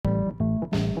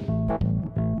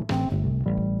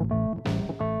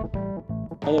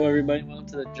Hello, everybody. Welcome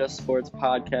to the Just Sports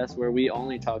podcast where we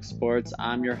only talk sports.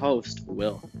 I'm your host,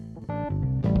 Will.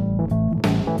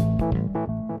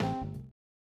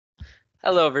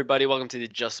 Hello, everybody. Welcome to the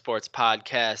Just Sports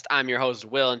podcast. I'm your host,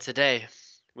 Will, and today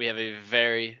we have a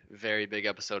very, very big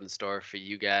episode in store for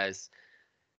you guys.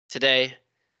 Today,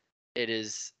 it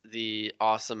is the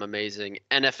awesome, amazing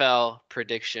NFL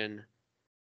prediction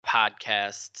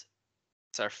podcast.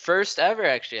 It's our first ever,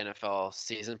 actually, NFL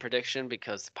season prediction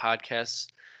because the podcast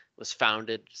was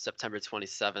founded September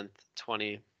 27th,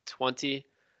 2020.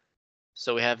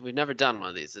 So we've never done one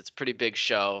of these. It's a pretty big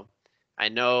show. I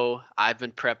know I've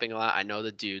been prepping a lot. I know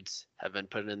the dudes have been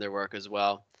putting in their work as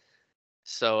well.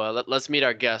 So let's meet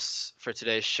our guests for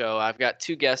today's show. I've got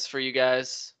two guests for you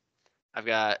guys. I've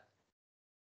got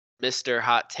Mr.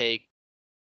 Hot Take,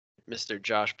 Mr.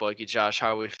 Josh Boyke. Josh,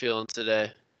 how are we feeling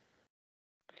today?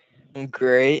 I'm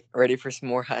great. Ready for some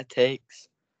more hot takes?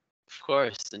 Of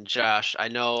course. And Josh, I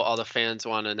know all the fans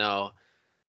want to know,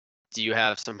 do you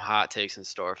have some hot takes in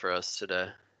store for us today?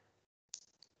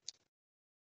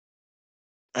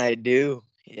 I do.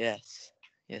 Yes,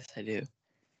 I do.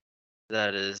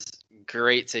 That is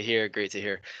great to hear. Great to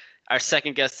hear. Our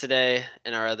second guest today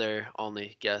and our other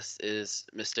only guest is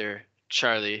Mr.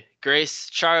 Charlie Grace.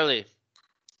 Charlie,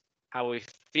 how are we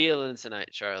feeling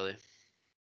tonight, Charlie?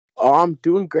 Oh, I'm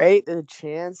doing great. There's a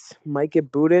chance might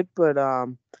get booted, but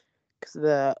because of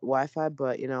the Wi-Fi.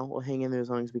 But we'll hang in there as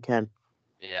long as we can.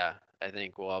 Yeah, I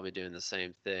think we'll all be doing the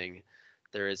same thing.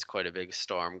 There is quite a big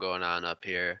storm going on up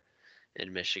here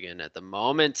in Michigan at the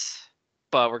moment,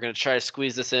 but we're gonna try to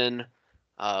squeeze this in,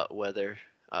 weather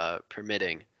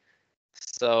permitting.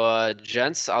 So,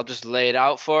 gents, I'll just lay it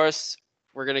out for us.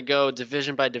 We're going to go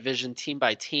division by division, team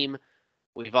by team.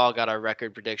 We've all got our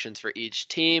record predictions for each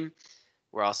team.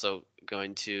 We're also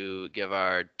going to give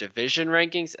our division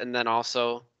rankings and then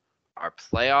also our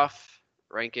playoff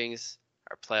rankings,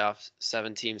 our playoff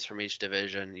 7 teams from each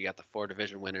division. You got the 4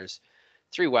 division winners,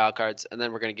 3 wild cards, and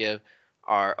then we're going to give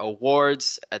our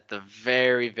awards at the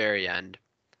very, very end.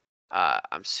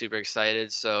 I'm super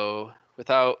excited. So,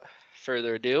 without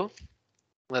further ado,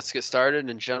 let's get started.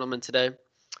 And gentlemen, today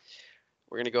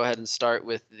we're going to go ahead and start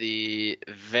with the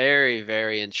very,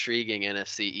 very intriguing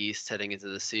NFC East heading into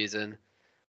the season.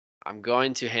 We're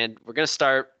going to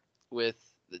start with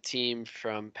the team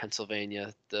from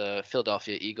Pennsylvania, the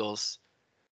Philadelphia Eagles.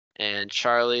 And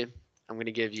Charlie, I'm going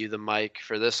to give you the mic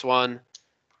for this one.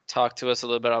 Talk to us a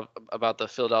little bit about the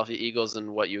Philadelphia Eagles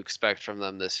and what you expect from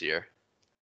them this year.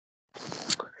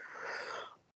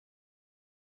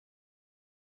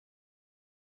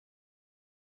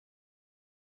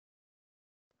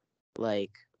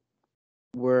 Like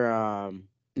we're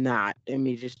not. I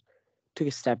mean, just took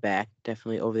a step back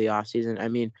definitely over the offseason. I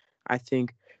mean, I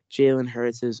think Jalen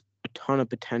Hurts has a ton of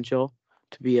potential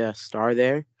to be a star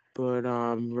there, but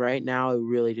right now it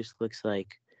really just looks like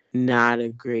not a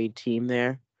great team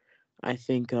there. I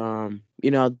think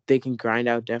they can grind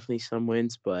out definitely some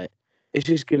wins, but it's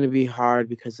just going to be hard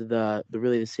because of the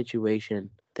situation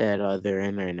that they're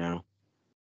in right now.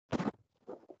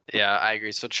 Yeah, I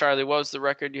agree. So, Charlie, what was the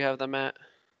record you have them at?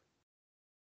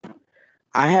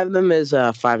 I have them as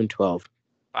 5-12.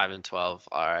 5-12.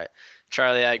 All right,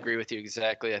 Charlie, I agree with you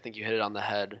exactly. I think you hit it on the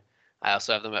head. I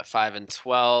also have them at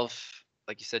 5-12.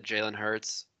 Like you said, Jalen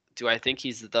Hurts. Do I think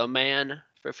he's the man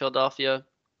for Philadelphia?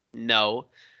 No,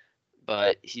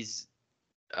 but he's,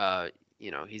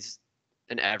 he's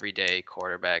an everyday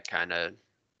quarterback, kind of,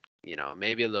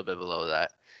 maybe a little bit below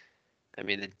that. I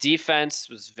mean, the defense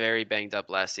was very banged up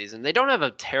last season. They don't have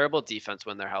a terrible defense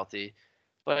when they're healthy,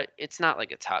 but it's not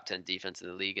like a top 10 defense in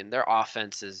the league, and their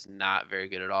offense is not very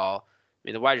good at all. I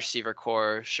mean, the wide receiver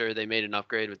core, sure, they made an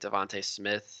upgrade with Devontae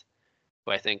Smith,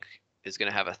 who I think is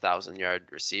going to have a 1,000-yard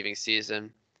receiving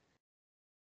season.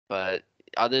 But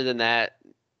other than that,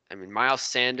 I mean, Miles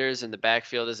Sanders in the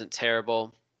backfield isn't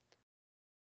terrible,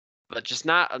 but just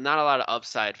not a lot of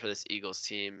upside for this Eagles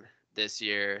team this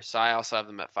year. So I also have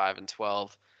them at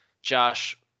 5-12.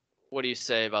 Josh, what do you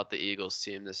say about the Eagles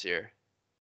team this year?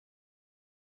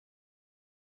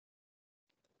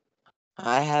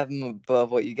 I have them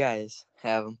above what you guys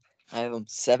have them. I have them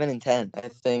 7-10. I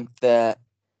think that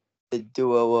the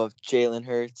duo of Jalen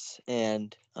Hurts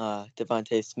and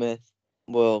Devontae Smith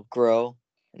will grow,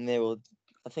 and they will.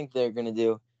 I think they're going to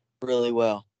do really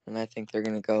well, and I think they're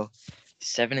going to go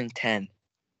 7-10.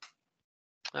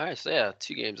 All right, so yeah,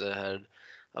 2 games ahead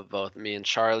of both me and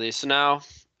Charlie. So now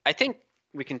I think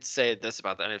we can say this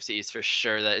about the NFC East for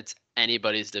sure, that it's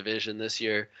anybody's division this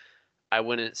year. I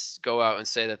wouldn't go out and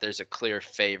say that there's a clear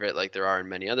favorite like there are in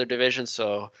many other divisions.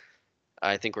 So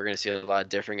I think we're going to see a lot of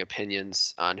differing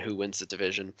opinions on who wins the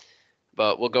division.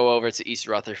 But we'll go over to East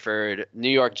Rutherford. New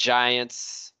York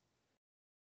Giants.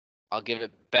 I'll give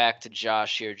it back to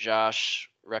Josh here. Josh,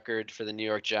 record for the New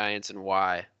York Giants and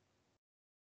why?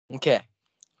 Okay.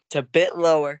 It's a bit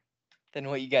lower than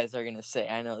what you guys are gonna say.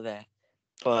 I know that,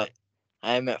 but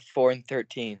I'm at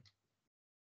 4-13.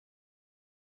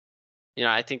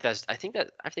 I think that's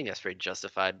pretty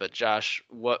justified. But Josh,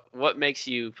 what makes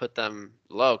you put them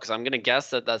low? Because I'm gonna guess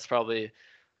that's probably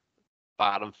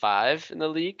bottom 5 in the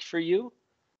league for you.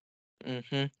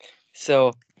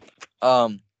 So,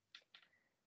 well,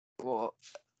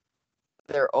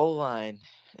 their O line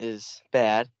is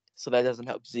bad, so that doesn't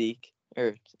help Zeke,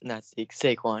 or not Zeke,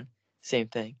 Saquon. Same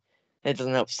thing. It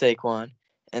doesn't help Saquon.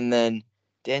 And then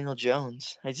Daniel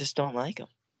Jones, I just don't like him.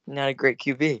 Not a great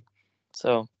QB.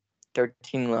 So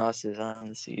 13 losses on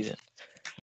the season.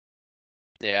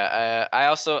 Yeah, I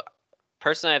also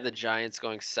personally have the Giants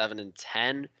going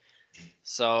 7-10,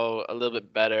 so a little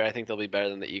bit better. I think they'll be better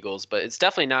than the Eagles, but it's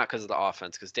definitely not because of the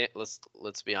offense. Because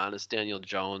let's be honest, Daniel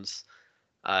Jones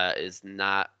is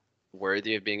not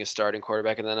worthy of being a starting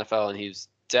quarterback in the NFL, and he's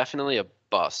definitely a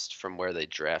bust from where they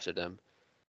drafted him.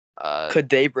 Could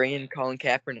they bring in Colin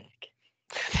Kaepernick?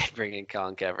 They bring in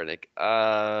Colin Kaepernick?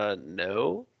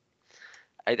 No.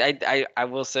 I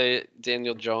will say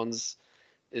Daniel Jones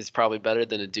is probably better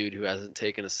than a dude who hasn't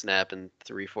taken a snap in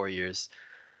 3-4 years.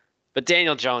 But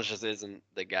Daniel Jones just isn't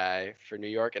the guy for New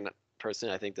York, and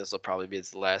personally, I think this will probably be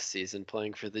his last season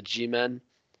playing for the G-Men.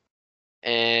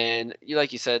 And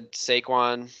like you said,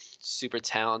 Saquon, super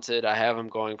talented. I have him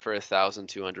going for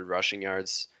 1,200 rushing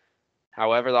yards.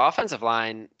 However, the offensive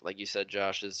line, like you said,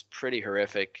 Josh, is pretty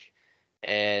horrific.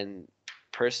 And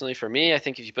personally, for me, I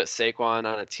think if you put Saquon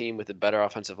on a team with a better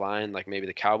offensive line, like maybe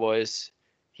the Cowboys,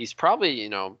 he's probably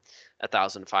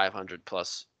 1,500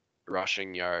 plus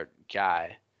rushing yard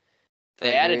guy.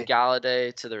 They added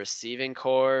Galladay to the receiving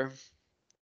core.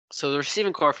 So the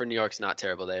receiving core for New York's not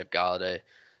terrible. They have Galladay,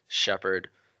 Shepard,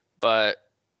 but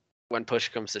when push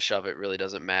comes to shove, it really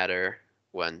doesn't matter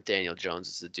when Daniel Jones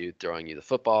is the dude throwing you the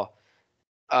football.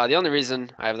 The only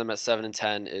reason I have them at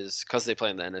 7-10 is because they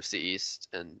play in the NFC East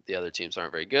and the other teams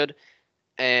aren't very good,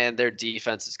 and their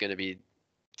defense is going to be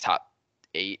top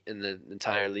 8 in the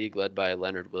entire league, led by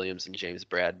Leonard Williams and James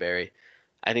Bradbury.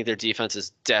 I think their defense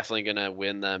is definitely going to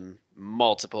win them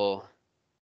multiple,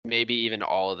 maybe even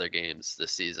all of their games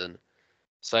this season.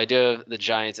 So I do have the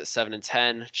Giants at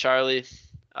 7-10. Charlie,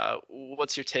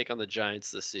 what's your take on the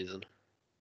Giants this season?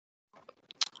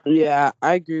 Yeah,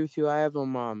 I agree with you. I have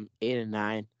them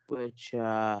 8-9, which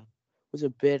was a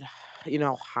bit,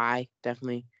 high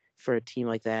definitely for a team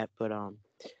like that. But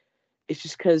it's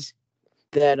just because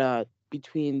that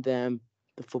between them,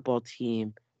 the football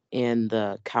team, and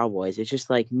the Cowboys, it's just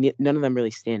like none of them really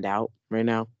stand out right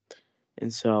now.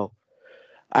 And so,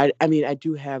 I mean, I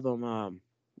do have them.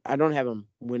 I don't have them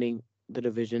winning the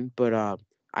division, but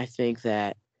I think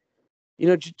that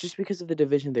just because of the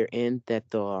division they're in, that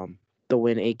they'll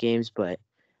win 8 games. But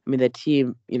I mean, that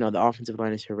team, the offensive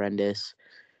line is horrendous.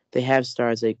 They have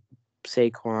stars like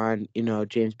Saquon,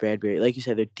 James Bradbury. Like you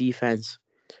said, their defense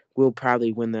will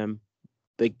probably win them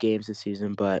the games this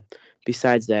season. But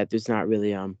besides that, there's not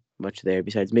really much there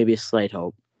besides maybe a slight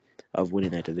hope of winning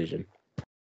that division.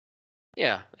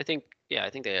 Yeah, I think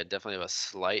they definitely have a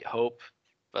slight hope,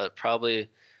 but probably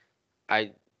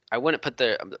I wouldn't put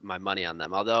my money on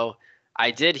them. Although I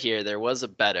did hear there was a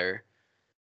better.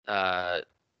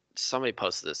 Somebody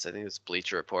posted this. I think it's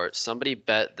Bleacher Report. Somebody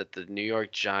bet that the New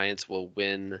York Giants will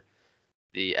win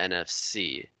the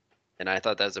NFC, and I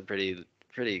thought that was a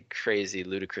pretty crazy,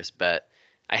 ludicrous bet.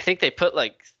 I think they put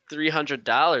like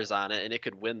 $300 on it, and it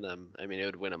could win them. I mean, it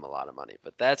would win them a lot of money,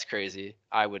 but that's crazy.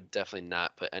 I would definitely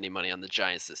not put any money on the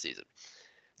Giants this season.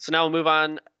 So now we'll move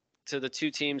on to the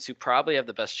 2 teams who probably have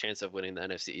the best chance of winning the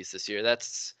NFC East this year.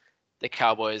 That's the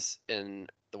Cowboys and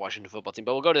the Washington football team.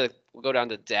 But we'll go down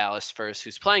to Dallas first,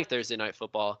 who's playing Thursday night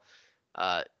football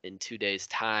in 2 days'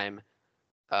 time.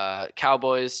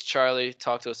 Cowboys, Charlie,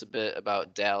 talk to us a bit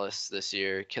about Dallas this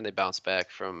year. Can they bounce back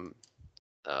from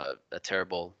a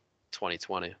terrible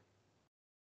 2020?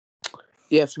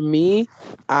 Yeah, for me,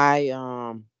 I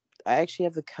actually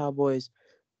have the Cowboys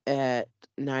at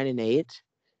 9-8.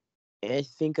 I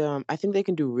think they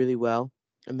can do really well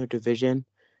in their division,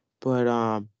 but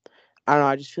I don't know.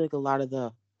 I just feel like a lot of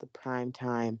the prime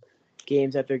time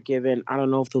games that they're given, I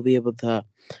don't know if they'll be able to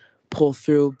pull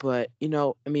through. But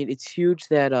I mean, it's huge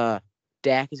that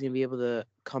Dak is gonna be able to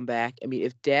come back. I mean,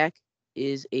 if Dak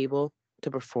is able to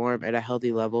perform at a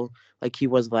healthy level like he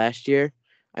was last year,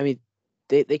 I mean,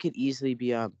 they could easily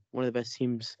be one of the best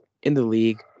teams in the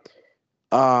league.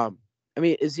 I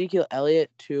mean, Ezekiel Elliott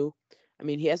too. I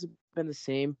mean, he hasn't been the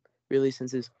same really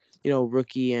since his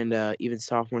rookie and even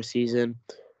sophomore season.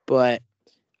 But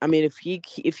I mean, if he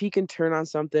can turn on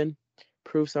something,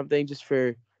 prove something just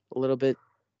for a little bit,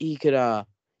 he could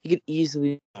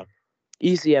easily have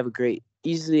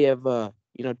a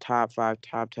top 5,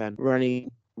 top 10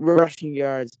 rushing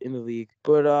yards in the league.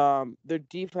 But their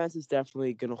defense is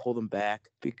definitely gonna hold them back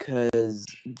because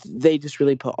they just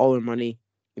really put all their money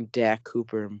in Dak,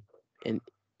 Cooper, and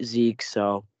Zeke.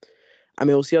 So I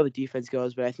mean, we'll see how the defense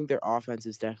goes, but I think their offense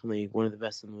is definitely one of the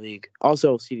best in the league.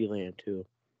 Also, CeeDee Lamb too.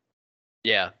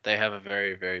 Yeah, they have a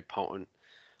very, very potent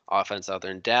offense out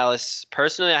there in Dallas.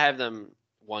 Personally, I have them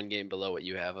one game below what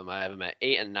you have them. I have them at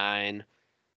 8-9.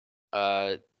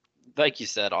 Like you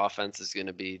said, offense is going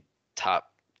to be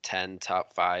top 10,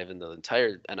 top 5 in the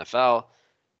entire NFL.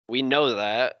 We know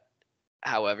that.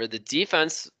 However, the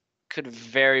defense could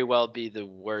very well be the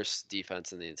worst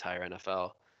defense in the entire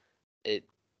NFL. It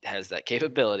has that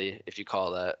capability, if you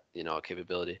call that, a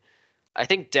capability. I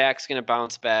think Dak's going to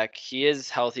bounce back. He is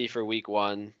healthy for week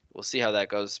 1. We'll see how that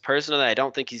goes. Personally, I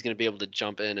don't think he's going to be able to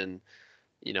jump in and,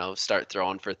 start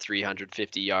throwing for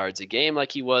 350 yards a game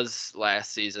like he was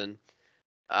last season.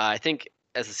 I think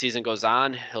as the season goes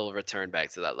on, he'll return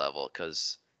back to that level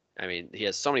because, I mean, he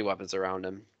has so many weapons around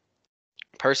him.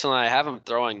 Personally, I have him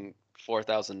throwing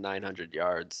 4,900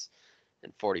 yards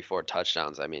and 44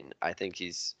 touchdowns. I mean, I think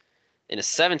he's in a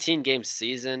 17-game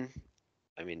season.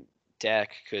 I mean,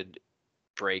 Dak could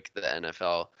break the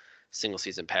NFL single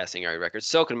season passing yard record.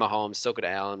 So could Mahomes, so could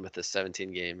Allen with a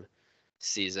 17-game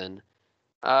season.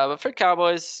 But for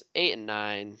Cowboys,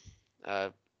 8-9.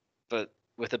 But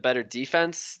with a better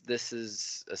defense, this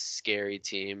is a scary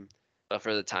team. But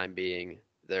for the time being,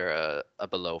 they're a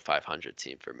below 500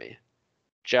 team for me.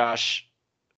 Josh,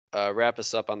 wrap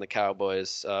us up on the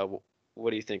Cowboys.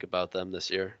 What do you think about them this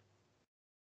year?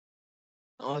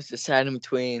 I was deciding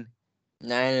between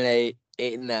 9-8,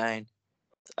 8-9.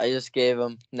 I just gave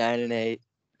them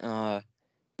 9-8.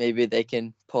 Maybe they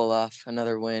can pull off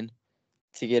another win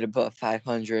to get above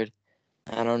 500.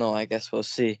 I don't know. I guess we'll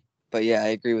see. But yeah, I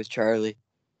agree with Charlie.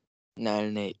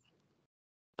 9-8.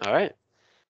 All right.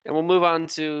 And we'll move on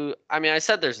to, I mean, I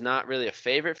said there's not really a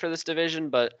favorite for this division,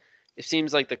 but it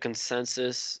seems like the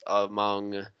consensus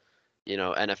among,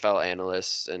 NFL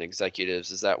analysts and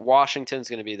executives is that Washington's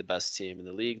going to be the best team in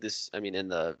the league in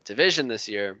the division this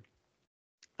year.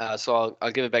 So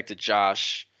I'll give it back to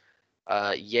Josh.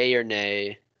 Yay or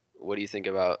nay? What do you think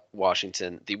about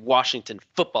Washington, the Washington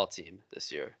football team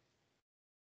this year?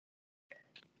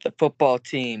 The football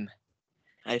team,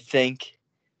 I think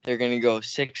they're going to go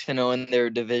 6-0 in their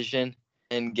division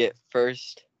and get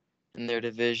first in their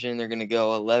division. They're going to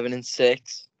go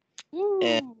 11-6.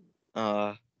 And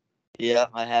yeah,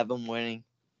 I have them winning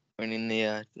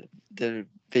the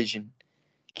division.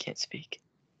 Can't speak.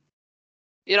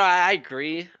 I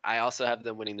agree. I also have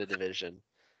them winning the division.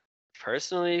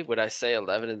 Personally, would I say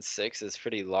 11-6 is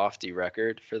pretty lofty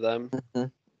record for them?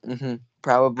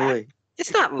 Probably.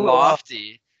 It's not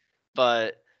lofty,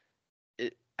 but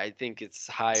I think it's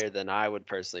higher than I would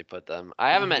personally put them.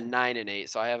 I have them at 9-8,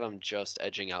 so I have them just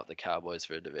edging out the Cowboys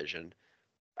for a division.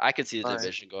 I could see the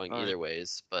division going either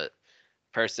ways, but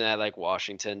personally, I like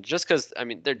Washington just because, I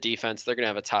mean, their defense, they're going to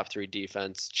have a top 3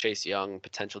 defense. Chase Young,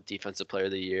 potential defensive player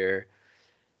of the year.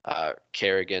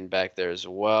 Kerrigan back there as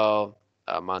well.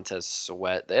 Montez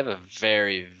Sweat. They have a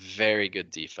very, very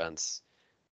good defense.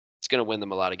 It's going to win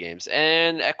them a lot of games.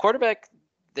 And at quarterback,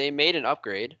 they made an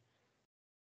upgrade.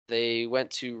 They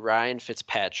went to Ryan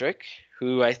Fitzpatrick,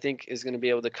 who I think is going to be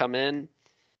able to come in.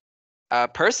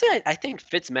 Personally, I think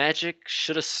Fitzmagic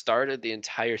should have started the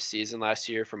entire season last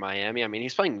year for Miami. I mean,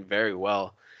 he's playing very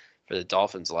well for the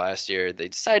Dolphins last year. They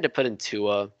decided to put in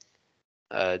Tua.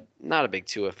 Not a big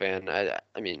Tua fan.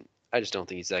 I mean, I just don't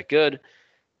think he's that good.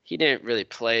 He didn't really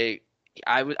play.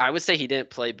 I would say he didn't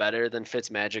play better than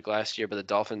Fitzmagic last year, but the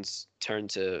Dolphins turned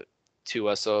to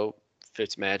Tua, so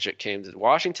Fitzmagic came to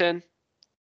Washington.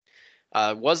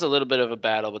 Was a little bit of a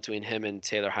battle between him and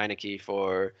Taylor Heineke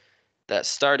for that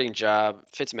starting job.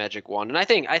 Fitzmagic won, and I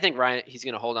think Ryan, he's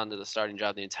going to hold on to the starting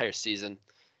job the entire season.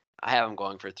 I have him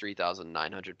going for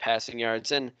 3,900 passing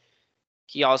yards, and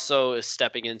he also is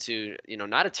stepping into,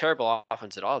 not a terrible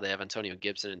offense at all. They have Antonio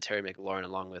Gibson and Terry McLaurin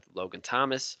along with Logan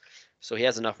Thomas, so he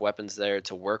has enough weapons there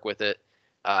to work with it.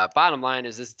 Bottom line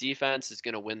is this defense is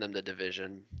going to win them the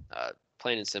division,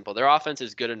 plain and simple. Their offense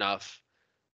is good enough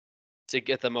to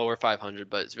get them over 500,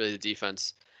 but it's really the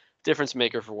defense difference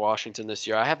maker for Washington this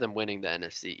year. I have them winning the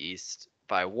NFC East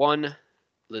by one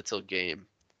little game.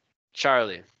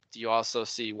 Charlie, do you also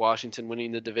see Washington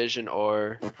winning the division,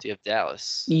 or do you have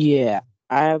Dallas? Yeah,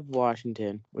 I have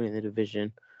Washington winning the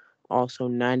division. also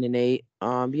 9-8.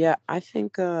 Yeah, I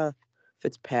think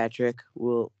Fitzpatrick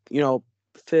will,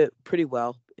 fit pretty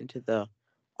well into the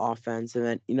offense, and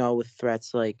then with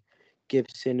threats like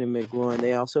Gibson and McLaurin,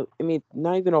 they also,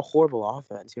 not even a horrible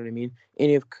offense. You know what I mean? And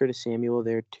you have Curtis Samuel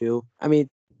there too.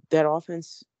 That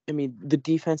offense. The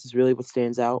defense is really what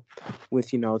stands out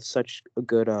with such a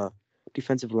good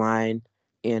defensive line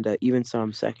and even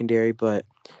some secondary. But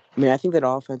I think that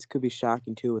offense could be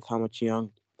shocking too with how much young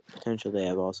potential they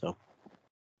have also.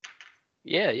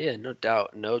 Yeah, no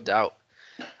doubt, no doubt.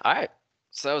 All right.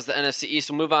 So that was the NFC East.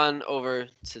 We'll move on over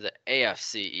to the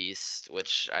AFC East,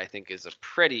 which I think is a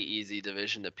pretty easy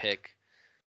division to pick.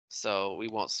 So we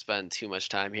won't spend too much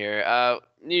time here.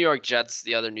 New York Jets,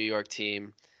 the other New York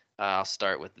team. I'll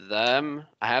start with them.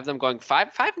 I have them going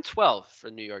 5-12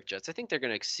 for New York Jets. I think they're going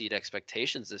to exceed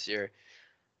expectations this year.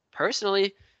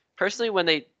 Personally, when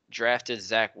they drafted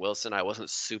Zach Wilson, I wasn't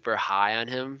super high on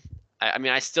him.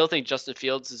 I still think Justin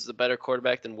Fields is the better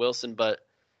quarterback than Wilson, but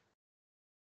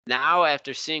now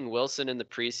after seeing Wilson in the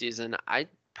preseason, I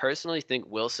personally think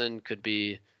Wilson could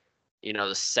be,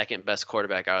 the second best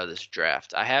quarterback out of this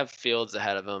draft. I have Fields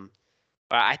ahead of him,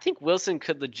 but I think Wilson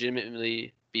could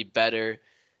legitimately be better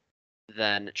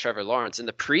than Trevor Lawrence. In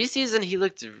the preseason, he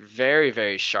looked very,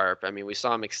 very sharp. We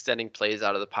saw him extending plays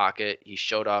out of the pocket. He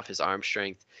showed off his arm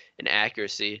strength and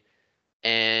accuracy.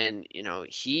 And,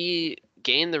 he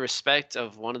gained the respect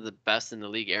of one of the best in the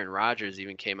league. Aaron Rodgers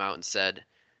even came out and said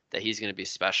that he's going to be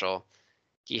special.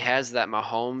 He has that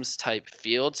Mahomes type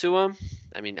feel to him.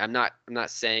 I'm not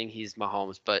saying he's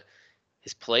Mahomes, but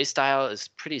his play style is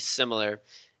pretty similar.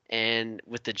 And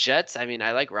with the Jets, I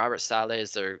like Robert Saleh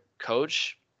as their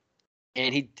coach,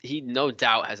 and he no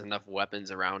doubt has enough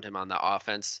weapons around him on the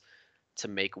offense to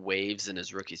make waves in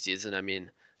his rookie season.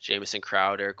 Jamison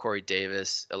Crowder, Corey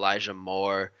Davis, Elijah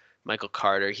Moore, Michael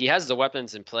Carter. He has the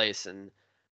weapons in place, and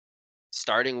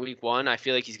starting week 1, I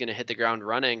feel like he's going to hit the ground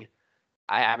running.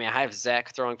 I have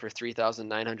Zach throwing for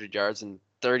 3,900 yards and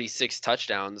 36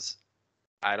 touchdowns.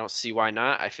 I don't see why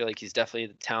not. I feel like he's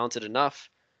definitely talented enough,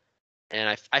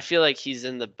 and I feel like he's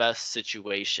in the best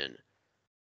situation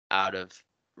out of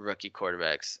rookie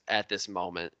quarterbacks at this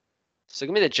moment. So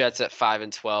give me the Jets at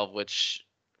 5-12, which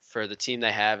for the team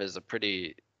they have is a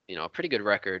pretty good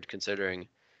record considering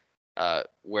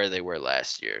where they were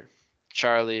last year.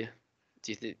 Charlie,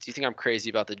 do you think I'm crazy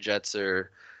about the Jets,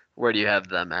 or where do you have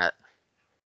them at?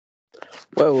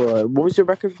 What was your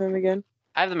record for them again?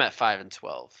 I have them at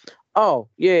 5-12. Oh,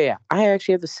 yeah. I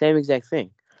actually have the same exact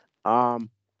thing. I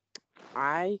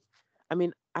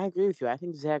agree with you. I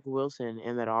think Zach Wilson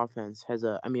and that offense has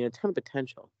a ton of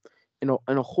potential, and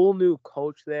a whole new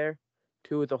coach there,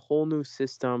 too, with a whole new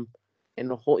system,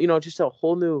 and a whole, just a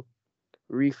whole new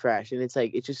refresh. And it's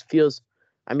like it just feels,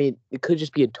 it could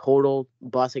just be a total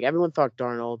bust. Like everyone thought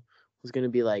Darnold was gonna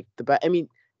be like the best.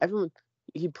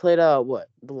 He played the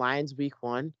Lions week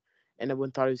 1, and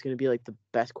everyone thought he was gonna be like the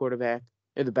best quarterback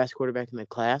or the best quarterback in the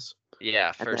class.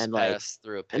 Yeah, first pass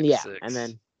through a pick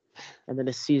six. And then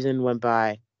a season went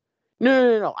by.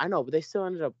 No. I know, but they still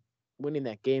ended up winning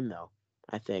that game, though.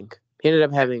 I think he ended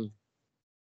up having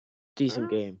decent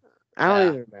game. I don't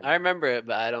even remember. I remember it,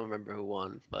 but I don't remember who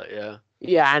won. But yeah.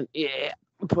 Yeah,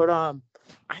 but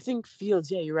I think Fields.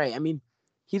 Yeah, you're right.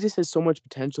 He just has so much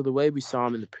potential. The way we saw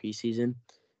him in the preseason.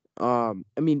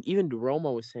 Even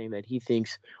DeRomo was saying that he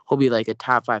thinks he'll be like a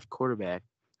top 5 quarterback,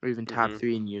 or even top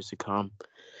 3 in years to come.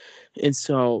 And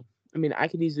so, I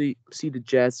could easily see the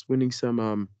Jets winning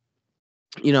some,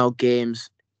 games,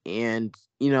 and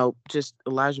just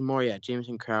Elijah Moore,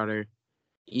 Jamison Crowder,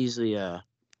 easily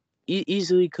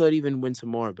could even win some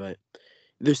more, but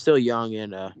they're still young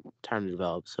and time to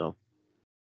develop. So,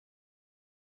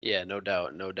 yeah, no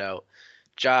doubt.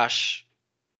 Josh,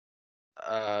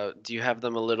 do you have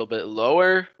them a little bit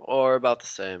lower or about the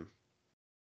same?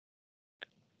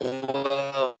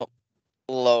 Well,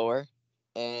 lower,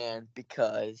 and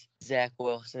because Zach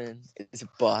Wilson is a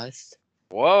bust.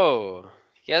 Whoa,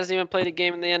 he hasn't even played a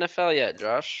game in the NFL yet,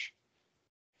 Josh.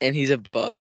 And he's a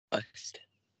bust.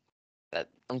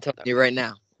 I'm telling you right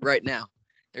now,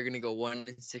 they're gonna go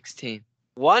 1-16.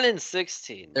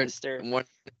 1-16. They're Mr. 1-16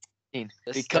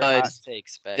 Mr. because Hot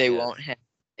Takes back they up. won't have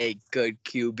a good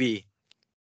QB.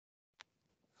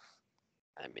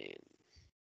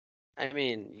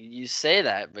 You say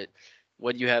that, but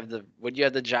what do you have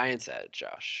the Giants at,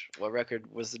 Josh? What record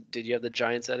did you have the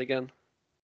Giants at again?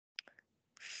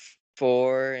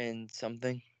 4 and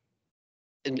something.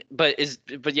 But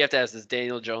you have to ask, is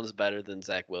Daniel Jones better than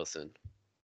Zach Wilson?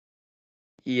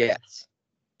 Yes.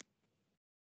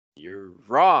 You're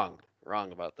wrong.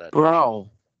 Wrong about that.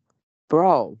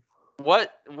 bro.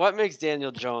 What makes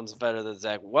Daniel Jones better than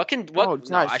Zach? Oh, No, I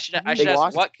Josh, should you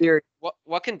ask watched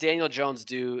what can Daniel Jones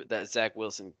do that Zach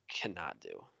Wilson cannot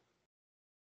do?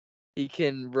 He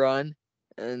can run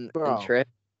and bro. trip.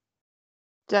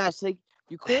 Josh, like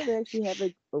you clearly actually have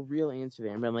like a real answer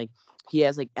there. But like he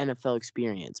has like NFL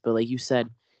experience, but like you said,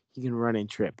 he can run and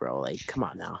trip, bro. Like, come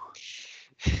on now.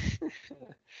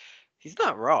 He's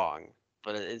not wrong,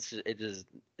 but it just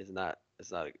is not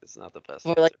it's not the best For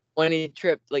like answer. when he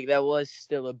tripped, like that was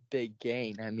still a big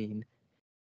gain. I mean,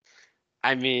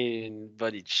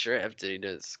 But he tripped and he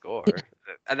didn't score.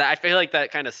 And I feel like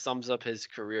that kind of sums up his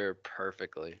career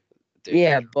perfectly. Daniel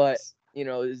yeah, but Jones. you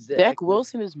know, Zach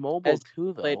Wilson is mobile has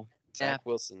too, played though. Zach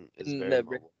Wilson is in very the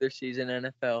mobile. regular season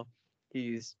NFL,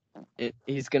 he's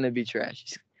gonna be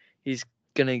trash. He's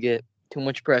gonna get too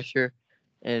much pressure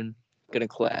and gonna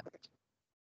collapse.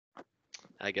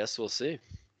 I guess we'll see.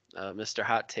 Mr.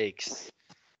 Hot Takes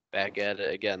back at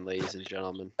it again, ladies and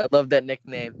gentlemen. I love that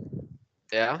nickname.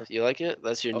 Yeah, you like it?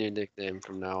 That's your Oh. new nickname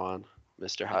from now on,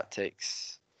 Mr. Hot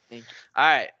Takes. Thank you. All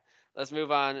right, let's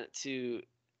move on to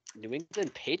New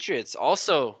England Patriots,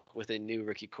 also with a new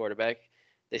rookie quarterback.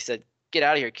 They said, "Get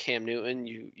out of here, Cam Newton.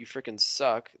 You freaking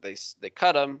suck." They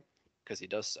cut him because he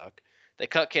does suck. They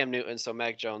cut Cam Newton, so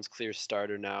Mac Jones clear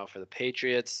starter now for the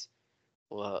Patriots.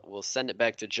 We'll send it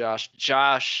back to Josh.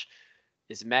 Josh,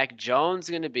 is Mac Jones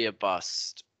going to be a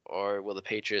bust, or will the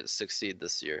Patriots succeed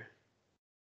this year?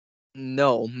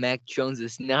 No, Mac Jones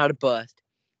is not a bust.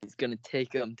 He's gonna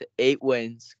take them to 8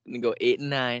 wins. Gonna go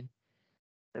 8-9.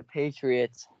 The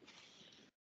Patriots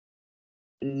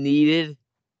needed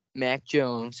Mac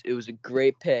Jones. It was a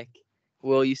great pick.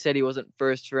 Well, you said he wasn't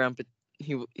first round, but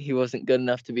he wasn't good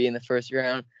enough to be in the first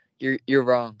round. You're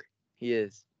wrong. He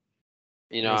is.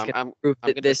 You And know, he's gonna I'm prove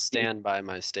I'm it going to this season. stand by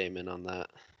my statement on that.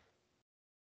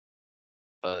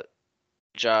 But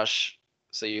Josh,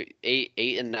 so you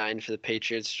 8-9 for the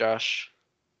Patriots, Josh.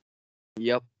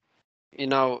 Yep. You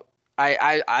know,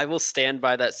 I will stand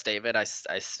by that statement.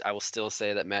 I will still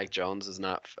say that Mac Jones is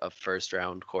not a first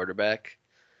round quarterback.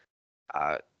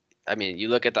 I mean, you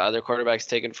look at the other quarterbacks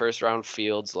taken first round: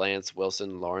 Fields, Lance,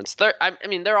 Wilson, Lawrence.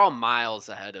 They're all miles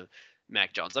ahead of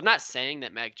Mac Jones. I'm not saying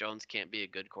that Mac Jones can't be a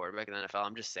good quarterback in the NFL.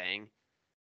 I'm just saying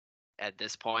at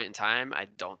this point in time, I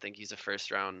don't think he's a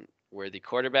first round worthy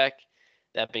quarterback.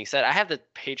 That being said, I have the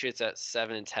Patriots at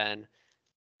 7-10,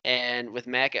 and with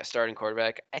Mac at starting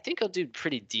quarterback, I think he'll do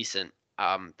pretty decent.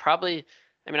 Probably,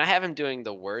 I have him doing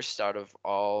the worst out of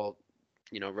all,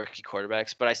 rookie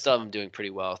quarterbacks, but I still have him doing pretty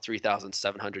well.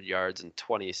 3,700 yards and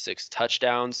 26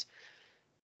 touchdowns.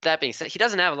 That being said, he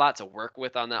doesn't have a lot to work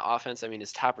with on that offense.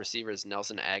 His top receiver is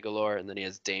Nelson Aguilar, and then he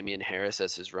has Damian Harris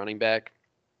as his running back.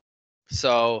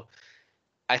 So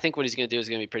I think what he's going to do is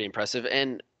going to be pretty impressive.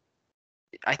 And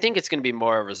I think it's going to be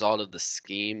more a result of the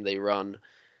scheme they run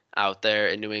out there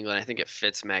in New England. I think it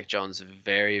fits Mac Jones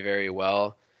very, very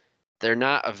well. They're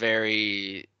not a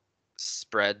very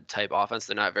spread type offense.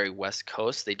 They're not very West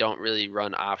Coast. They don't really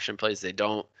run option plays. They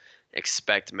don't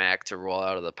expect Mac to roll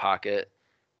out of the pocket.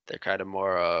 They're kind of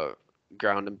more a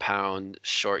ground and pound,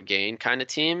 short gain kind of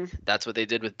team. That's what they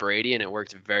did with Brady, and it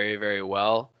worked very, very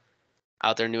well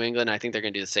out there in New England. I think they're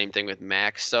going to do the same thing with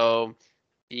Mac. So,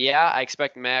 yeah, I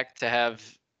expect Mac to have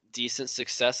decent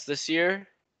success this year,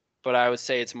 but I would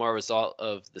say it's more a result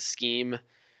of the scheme,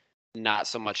 not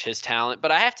so much his talent.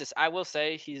 But I will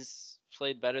say he's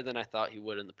played better than I thought he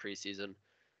would in the preseason.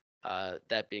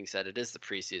 That being said, it is the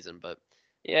preseason, but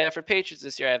yeah, for Patriots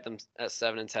this year, I have them at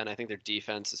 7-10. I think their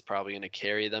defense is probably going to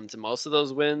carry them to most of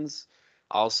those wins.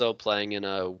 Also, playing in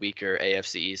a weaker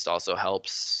AFC East also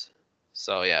helps.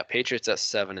 So yeah, Patriots at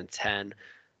 7-10.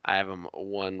 I have them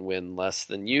one win less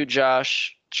than you,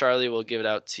 Josh. Charlie, we'll give it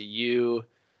out to you.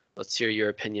 Let's hear your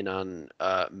opinion on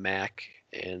Mac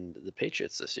and the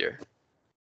Patriots this year.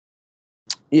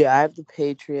 Yeah, I have the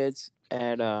Patriots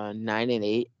at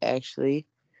 9-8 actually,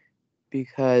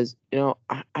 because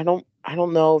I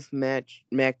don't know if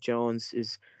Mac Jones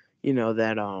is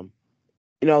that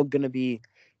gonna be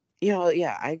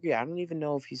yeah, I agree. I don't even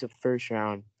know if he's a first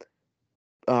round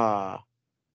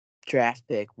draft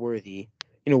pick worthy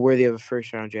of a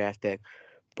first round draft pick.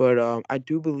 But I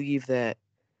do believe that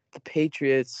the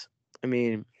Patriots, I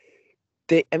mean,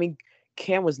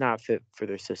 Cam was not fit for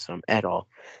their system at all.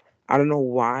 I don't know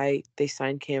why they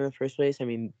signed Cam in the first place.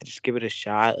 Just give it a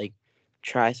shot, like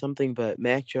try something. But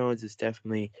Mac Jones is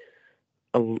definitely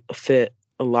a fit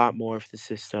a lot more for the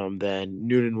system than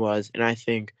Newton was, and I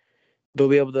think they'll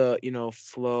be able to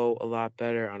flow a lot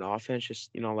better on offense. Just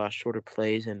a lot shorter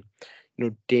plays, and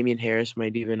Damian Harris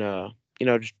might even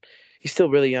just he's still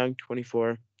really young, 24,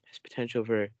 has potential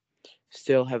for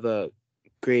still have a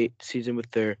great season with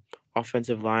their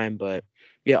offensive line, but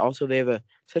yeah, also they have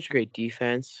such a great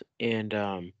defense, and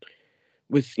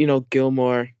with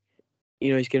Gilmore,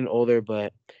 he's getting older,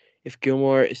 but if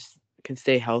Gilmore can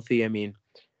stay healthy, I mean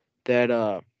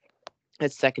that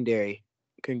that secondary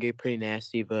can get pretty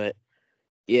nasty, but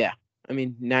yeah, I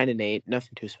mean 9-8,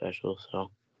 nothing too special. So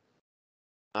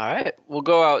All right, we'll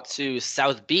go out to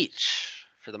South Beach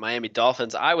for the Miami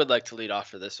Dolphins. I would like to lead off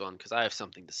for this one because I have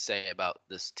something to say about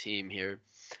this team here.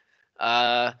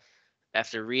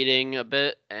 After reading a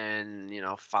bit and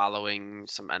following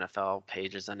some NFL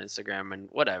pages on Instagram and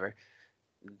whatever,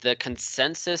 the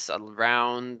consensus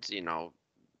around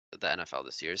the NFL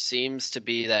this year seems to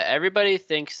be that everybody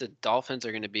thinks the Dolphins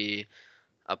are going to be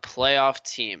a playoff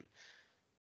team.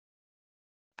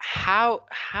 How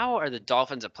are the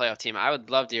Dolphins a playoff team? I would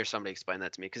love to hear somebody explain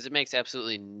that to me because it makes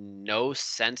absolutely no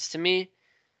sense to me.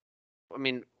 I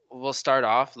mean, we'll start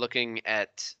off looking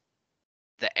at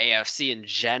the AFC in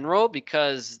general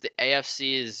because the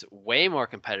AFC is way more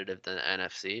competitive than the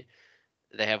NFC.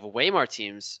 They have way more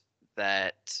teams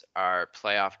that are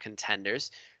playoff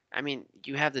contenders. I mean,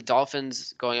 you have the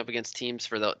Dolphins going up against teams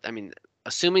for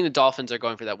assuming the Dolphins are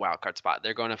going for that wild card spot,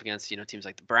 they're going up against, teams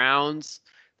like the Browns,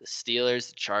 the Steelers,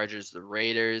 the Chargers, the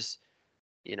Raiders,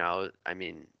 I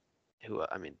mean,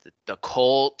 the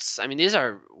Colts. I mean, these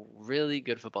are really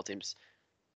good football teams.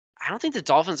 I don't think the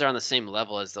Dolphins are on the same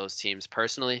level as those teams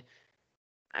personally.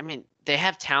 I mean, they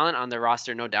have talent on their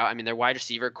roster, no doubt. I mean, their wide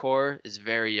receiver core is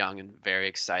very young and very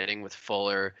exciting with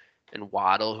Fuller and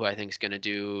Waddle, who I think is going to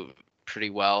do pretty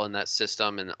well in that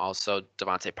system, and also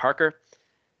Devontae Parker.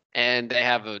 And they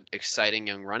have an exciting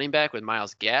young running back with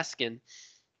Myles Gaskin.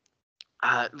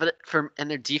 And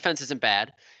their defense isn't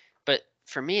bad, but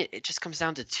for me, it just comes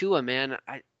down to Tua, man.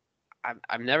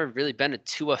 I've never really been a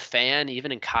Tua fan.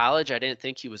 Even in college, I didn't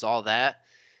think he was all that.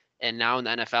 And now in the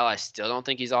NFL, I still don't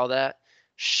think he's all that.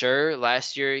 Sure,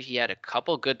 last year he had a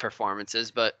couple good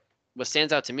performances, but what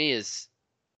stands out to me is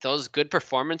those good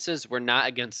performances were not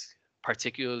against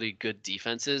particularly good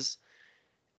defenses.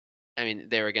 I mean,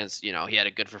 they were against, he had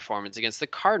a good performance against the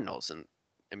Cardinals. And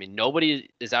I mean, nobody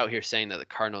is out here saying that the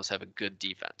Cardinals have a good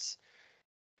defense.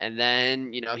 And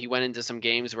then, he went into some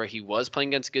games where he was playing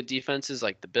against good defenses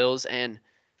like the Bills. And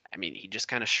I mean, he just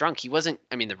kind of shrunk. He wasn't,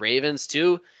 I mean, the Ravens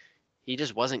too. He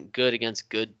just wasn't good against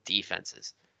good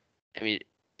defenses. I mean,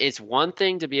 it's one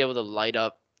thing to be able to light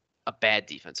up a bad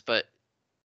defense, but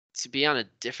to be on a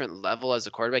different level as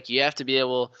a quarterback, you have to be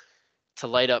able to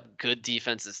light up good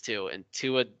defenses too. And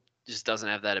Tua just doesn't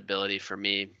have that ability for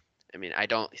me. I mean, I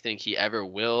don't think he ever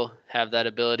will have that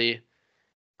ability.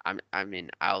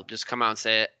 I'll just come out and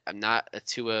say it. I'm not a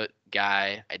Tua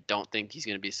guy. I don't think he's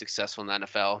going to be successful in the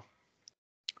NFL.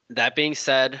 That being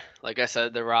said, like I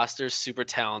said, the roster is super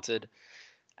talented.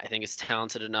 I think it's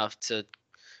talented enough to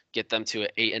get them to an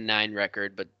 8-9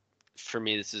 record, but for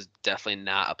me, this is definitely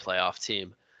not a playoff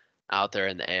team out there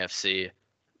in the AFC.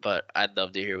 But I'd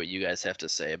love to hear what you guys have to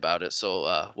say about it.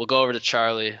 So we'll go over to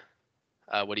Charlie.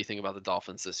 What do you think about the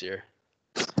Dolphins this year?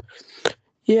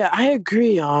 yeah, I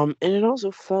agree. And it also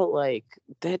felt like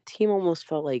that team almost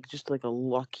felt like just like a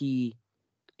lucky,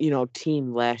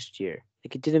 team last year.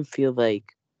 Like it didn't feel like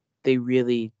they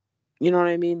really, you know what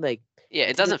I mean? Like Yeah,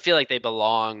 it doesn't feel like they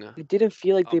belong it didn't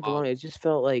feel like they among. belonged. It just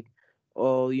felt like,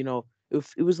 oh,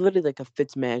 it was literally like a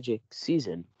Fitzmagic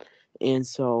season, and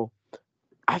so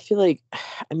I feel like,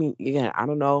 I mean, again, I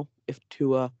don't know if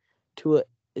Tua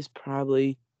is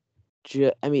probably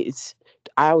I mean,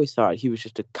 I always thought he was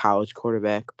just a college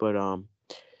quarterback, but I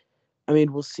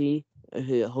mean, we'll see.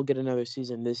 He'll get another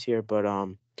season this year, but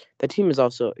that team is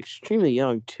also extremely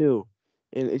young too,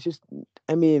 and it's just,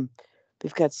 I mean,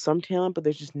 they've got some talent, but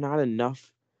there's just not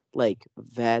enough like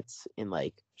vets and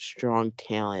like strong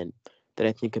talent that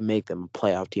I think can make them a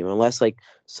playoff team, unless like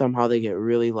somehow they get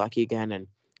really lucky again and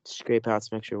scrape out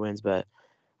some extra wins. But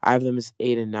I have them as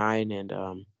 8-9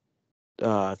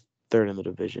 and third in the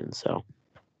division. So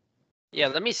Yeah,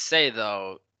 let me say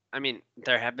though, I mean,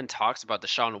 there have been talks about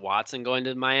Deshaun Watson going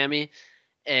to Miami,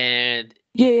 and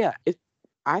yeah.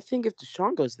 I think if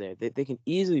Deshaun goes there, they can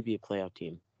easily be a playoff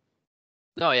team.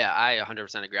 no, yeah, I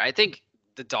 100% agree. I think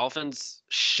the Dolphins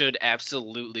should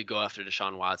absolutely go after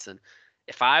Deshaun Watson.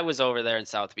 If I was over there in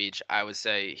South Beach, I would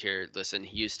say, here, listen,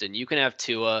 Houston, you can have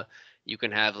Tua, you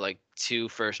can have like 2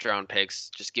 first-round picks.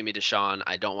 Just give me Deshaun.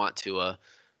 I don't want Tua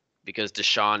because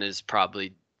Deshaun is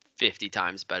probably 50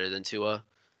 times better than Tua.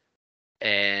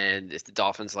 And if the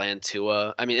Dolphins land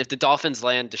Tua, I mean, if the Dolphins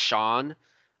land Deshaun,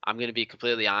 I'm going to be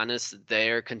completely honest,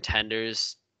 they're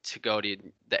contenders to go to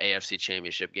the AFC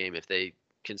Championship game if they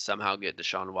can somehow get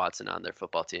Deshaun Watson on their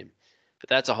football team. But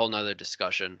that's a whole nother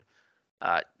discussion.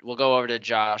 We'll go over to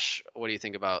Josh. What do you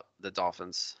think about the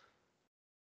Dolphins?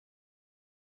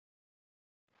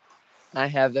 I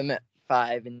have them at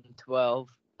 5-12.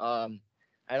 I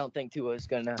don't think Tua is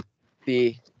gonna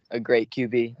be a great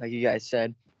QB like you guys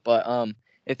said, but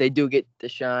if they do get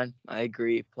Deshaun, I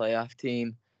agree, playoff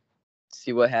team.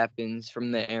 See what happens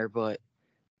from there, but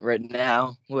right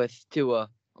now with Tua,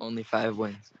 only 5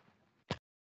 wins.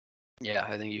 Yeah,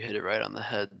 I think you hit it right on the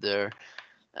head there.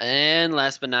 And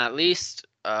last but not least,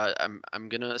 I'm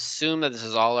gonna assume that this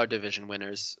is all our division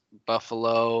winners.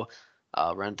 Buffalo.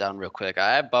 I'll run it down real quick.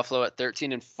 I have Buffalo at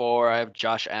 13-4. I have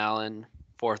Josh Allen,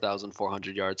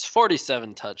 4,400 yards,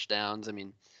 47 touchdowns. I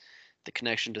mean, the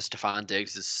connection to Stephon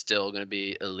Diggs is still going to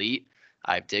be elite.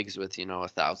 I have Diggs with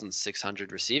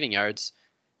 1,600 receiving yards.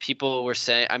 People were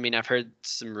saying, I mean, I've heard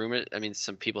some rumor. I mean,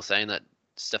 some people saying that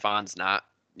Stephon's not,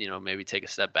 maybe take a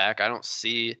step back. I don't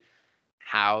see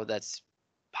how that's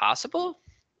possible.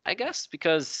 I guess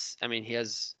because I mean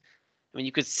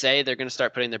you could say they're going to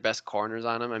start putting their best corners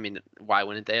on him. I mean, why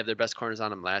wouldn't they have their best corners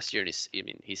on him last year? And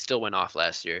he still went off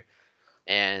last year,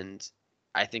 and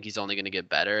I think he's only going to get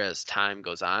better as time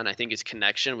goes on. I think his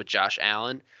connection with Josh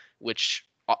Allen, which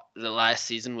the last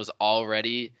season was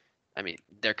already, I mean,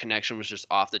 their connection was just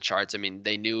off the charts. I mean,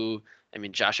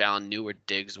 Josh Allen knew where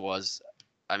Diggs was,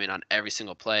 I mean, on every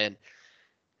single play. And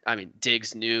I mean,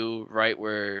 Diggs knew right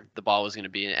where the ball was going to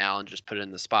be, and Allen just put it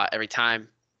in the spot every time.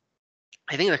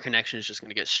 I think their connection is just going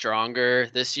to get stronger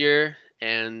this year.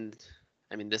 And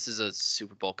I mean, this is a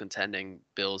Super Bowl contending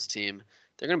Bills team.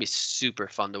 They're going to be super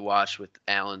fun to watch with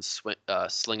Allen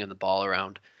slinging the ball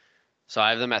around. So I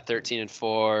have them at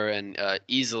 13-4 and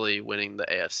easily winning the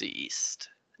AFC East.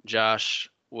 Josh,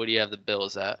 what do you have the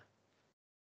Bills at?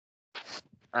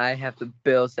 I have the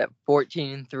Bills at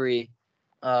 14-3.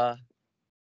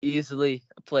 Easily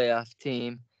a playoff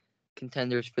team,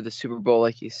 contenders for the Super Bowl,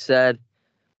 like you said.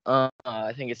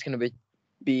 I think it's gonna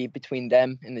be between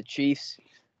them and the Chiefs,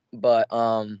 but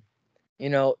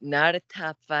not a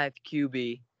top 5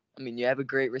 QB. I mean, you have a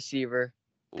great receiver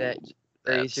that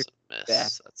carries your That's a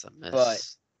miss. back, That's a miss.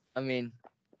 but I mean,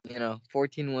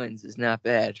 14 wins is not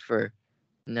bad for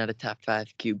not a top 5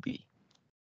 QB.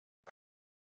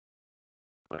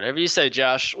 Whatever you say,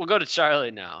 Josh. We'll go to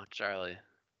Charlie now. Charlie,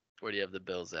 where do you have the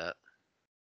Bills at?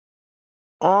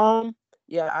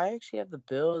 Yeah, I actually have the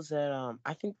Bills at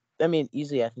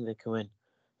easily I think they can win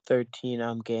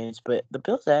 13 games, but the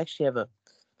Bills actually have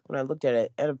when I looked at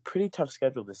it, had a pretty tough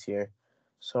schedule this year.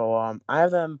 So I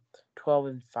have them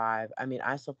 12-5. I mean,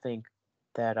 I still think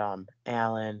that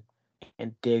Allen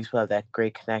and Diggs will have that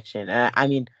great connection. And I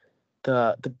mean,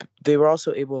 they were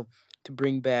also able to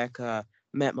bring back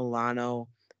Matt Milano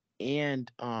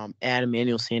and add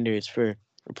Emmanuel Sanders for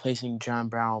replacing John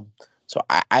Brown. So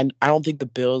I don't think the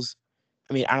Bills.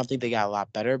 I mean, I don't think they got a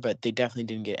lot better, but they definitely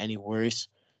didn't get any worse.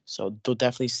 So they'll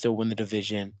definitely still win the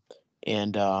division,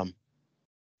 and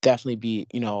definitely be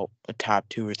a top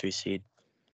 2 or 3 seed.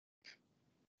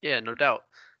 Yeah, no doubt.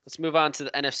 Let's move on to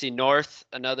the NFC North,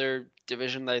 another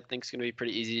division that I think is going to be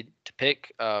pretty easy to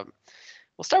pick. We'll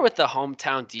start with the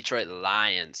hometown Detroit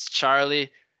Lions. Charlie,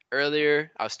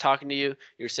 earlier I was talking to you.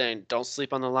 You were saying, don't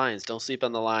sleep on the Lions. Don't sleep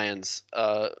on the Lions.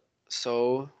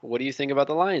 So what do you think about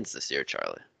the Lions this year,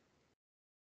 Charlie?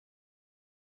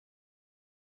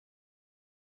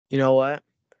 You know what?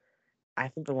 I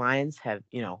think the Lions have,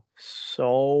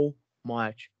 so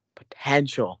much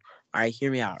potential. All right,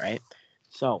 hear me out, right?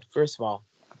 So, first of all,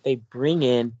 they bring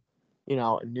in,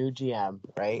 a new GM,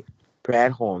 right?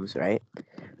 Brad Holmes, right?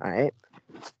 All right.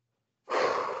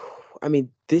 I mean,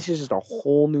 this is just a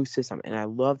whole new system, and I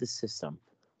love the system.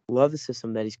 Love the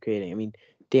system that he's creating. I mean,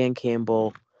 Dan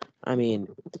Campbell, I mean,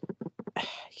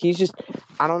 he's just,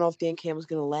 I don't know if Dan Campbell's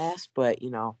going to last, but,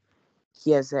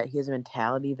 he has a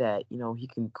mentality that, he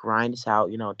can grind us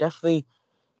out, definitely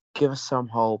give us some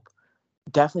hope.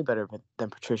 Definitely better than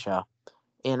Patricia.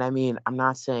 And I mean, I'm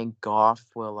not saying Goff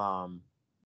will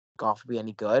be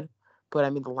any good, but I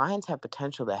mean the Lions have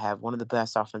potential to have one of the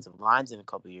best offensive lines in a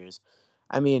couple of years.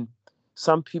 I mean,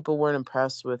 some people weren't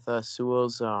impressed with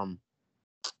Sewell's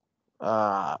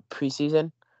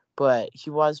preseason, but he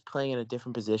was playing in a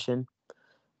different position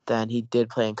than he did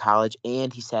play in college,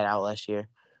 and he sat out last year.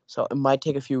 So it might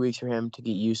take a few weeks for him to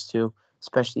get used to,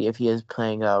 especially if he is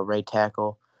playing right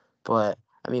tackle. But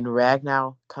I mean,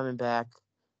 Ragnow coming back,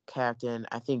 captain,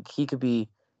 I think he could be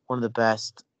one of the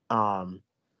best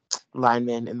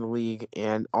linemen in the league,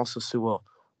 and also Sewell,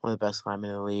 one of the best linemen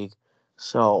in the league.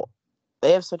 So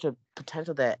they have such a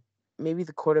potential that maybe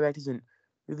the quarterback doesn't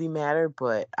really matter,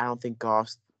 but I don't think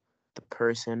Goff's the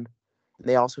person.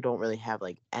 They also don't really have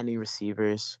like any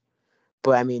receivers.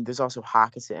 But I mean, there's also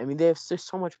Hawkinson. I mean, there's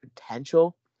so much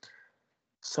potential.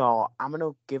 So I'm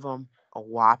gonna give them a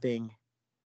whopping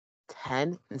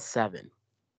 10-7.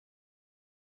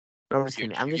 No, I'm just You're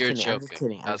kidding. I'm just you're kidding. I'm just joking.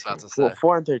 kidding. I I'm was just about kidding. to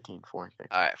Four, say. 4-13. 4-13.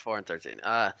 All right,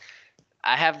 4-13.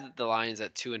 I have the Lions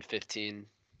at 2-15,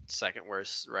 second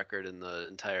worst record in the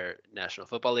entire National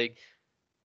Football League.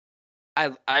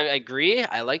 I agree.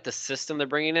 I like the system they're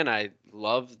bringing in. I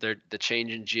love the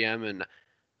change in GM, and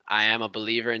I am a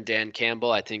believer in Dan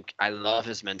Campbell. I think I love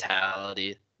his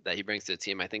mentality that he brings to the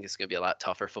team. I think it's going to be a lot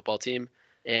tougher football team,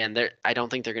 and I don't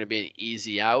think they're going to be an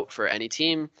easy out for any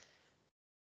team.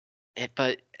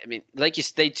 But I mean,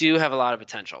 they do have a lot of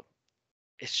potential.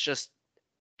 It's just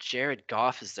Jared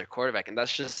Goff is their quarterback, and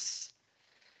that's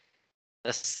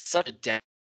such a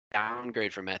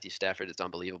downgrade from Matthew Stafford. It's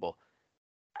unbelievable.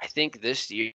 I think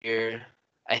this year,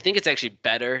 I think it's actually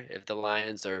better if the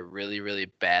Lions are really, really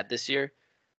bad this year.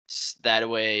 That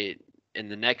way, in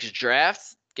the next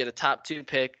draft, get a top 2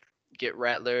 pick, get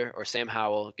Rattler or Sam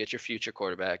Howell, get your future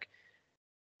quarterback.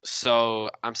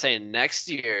 So I'm saying next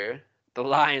year, the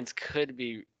Lions could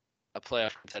be a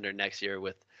playoff contender next year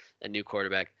with a new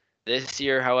quarterback. This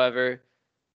year, however,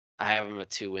 I have them a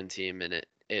 2-win team, and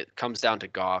it comes down to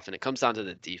Goff, and it comes down to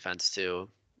the defense too.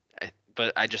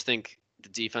 But I just think the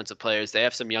defensive players, they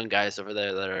have some young guys over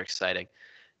there that are exciting.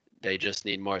 They just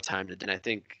need more time to. And I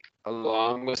think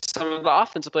along with some of the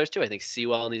offensive players too, I think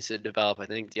Sewell needs to develop. I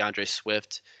think DeAndre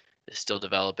Swift is still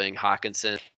developing.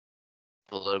 Hawkinson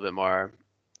a little bit more.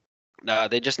 No,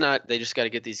 they just got to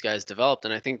get these guys developed,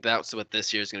 and I think that's what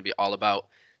this year is going to be all about.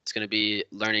 It's going to be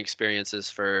learning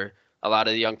experiences for a lot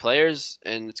of the young players,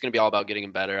 and it's going to be all about getting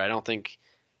them better.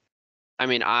 I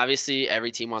mean, obviously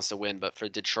every team wants to win, but for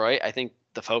Detroit, I think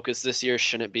the focus this year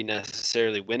shouldn't be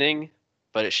necessarily winning,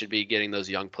 but it should be getting those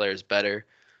young players better,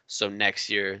 so next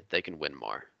year they can win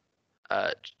more.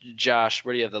 Josh,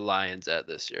 where do you have the Lions at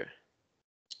this year?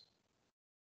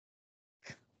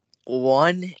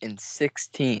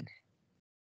 1-16.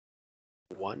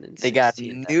 1-16. They got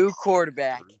a new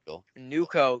quarterback, Brutal. a new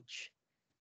coach.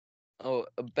 Oh,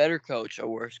 a better coach, a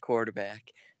worse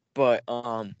quarterback. But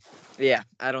yeah,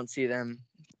 I don't see them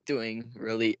doing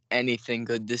really anything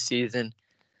good this season.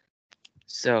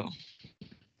 So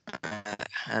I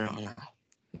don't know.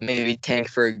 Maybe tank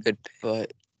for a good,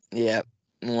 but yeah,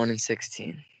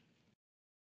 1-16.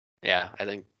 Yeah, I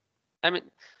think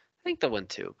they'll win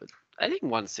too, but I think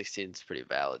 1-16 is pretty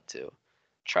valid too.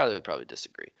 Charlie would probably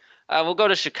disagree. We'll go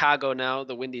to Chicago now,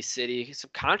 the Windy City.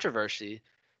 Some controversy.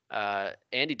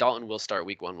 Andy Dalton will start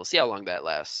week 1. We'll see how long that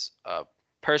lasts.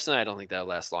 Personally, I don't think that'll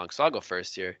last long, so I'll go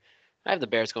first here. I have the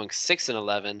Bears going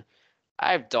 6-11.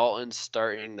 I have Dalton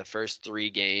starting the first 3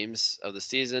 games of the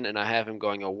season, and I have him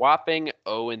going a whopping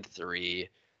 0-3.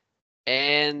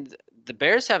 And the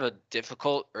Bears have a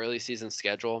difficult early season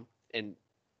schedule, and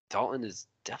Dalton is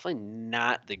definitely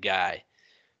not the guy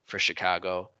for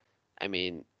Chicago. I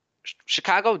mean,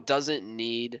 Chicago doesn't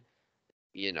need,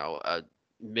 a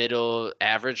middle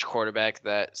average quarterback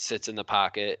that sits in the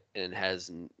pocket and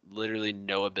has literally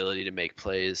no ability to make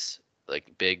plays,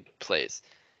 like big plays.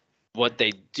 What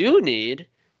they do need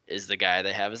is the guy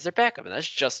they have as their backup, and that's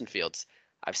Justin Fields.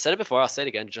 I've said it before, I'll say it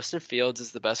again. Justin Fields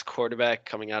is the best quarterback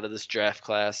coming out of this draft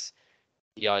class.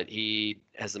 Yeah, he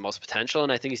has the most potential,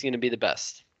 and I think he's going to be the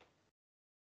best.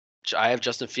 I have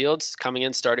Justin Fields coming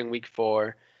in starting week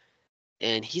 4,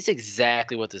 and he's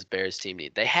exactly what this Bears team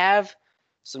need. They have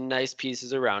some nice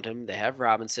pieces around him. They have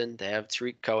Robinson, they have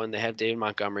Tariq Cohen, they have David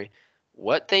Montgomery.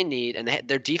 What they need, and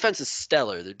their defense is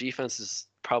stellar. Their defense is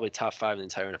probably top 5 in the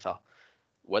entire NFL.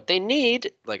 What they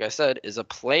need, like I said, is a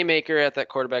playmaker at that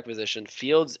quarterback position.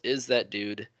 Fields is that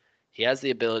dude. He has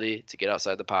the ability to get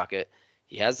outside the pocket.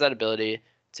 He has that ability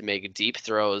to make deep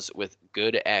throws with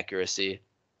good accuracy.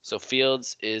 So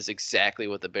Fields is exactly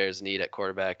what the Bears need at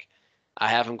quarterback. I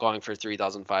have him going for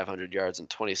 3,500 yards and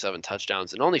 27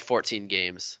 touchdowns in only 14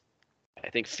 games. I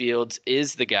think Fields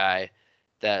is the guy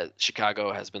that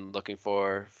Chicago has been looking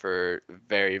for a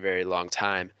very, very long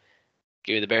time.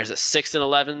 Give me the Bears at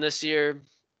 6-11 this year,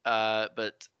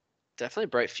 but definitely a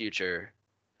bright future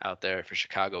out there for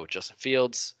Chicago with Justin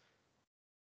Fields.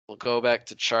 We'll go back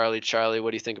to Charlie. Charlie,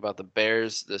 what do you think about the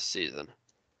Bears this season?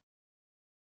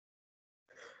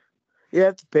 You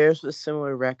have the Bears with a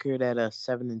similar record at a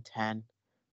 7-10.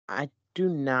 I do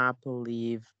not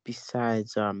believe,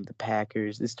 besides the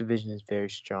Packers, this division is very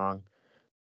strong.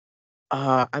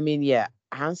 I mean, yeah,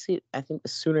 honestly, I think the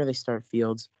sooner they start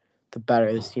Fields, the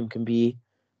better this team can be.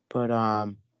 But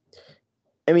I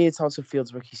mean, it's also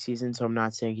Fields' rookie season, so I'm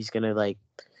not saying he's gonna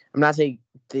I'm not saying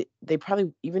they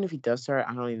probably, even if he does start,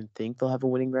 I don't even think they'll have a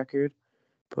winning record.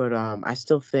 But I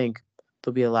still think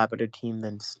they'll be a lot better team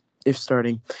than if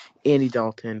starting Andy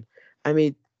Dalton. I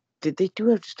mean, they do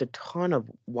have just a ton of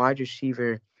wide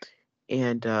receiver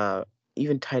and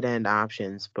even tight end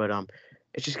options, but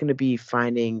it's just going to be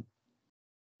finding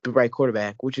the right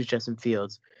quarterback, which is Justin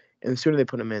Fields. And the sooner they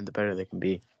put him in, the better they can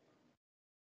be.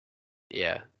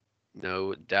 Yeah,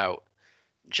 no doubt.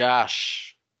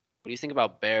 Josh, what do you think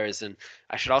about Bears? And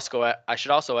I should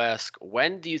also ask,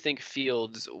 when do you think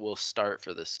Fields will start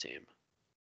for this team?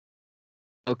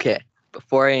 Okay,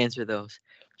 before I answer those,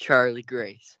 Charlie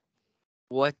Grace,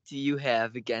 what do you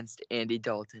have against Andy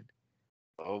Dalton?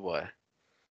 Oh boy.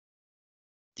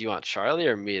 Do you want Charlie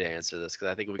or me to answer this? Because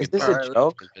I think we Is could this both a give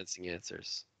joke? convincing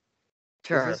answers.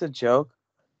 Charlie, Is this a joke?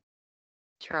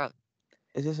 Charlie,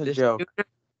 Is this a the joke? sooner you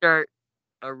start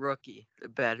a rookie, the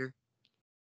better.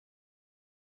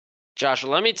 Josh,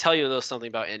 let me tell you a little something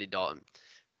about Andy Dalton.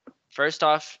 First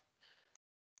off,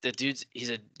 the dude's he's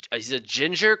a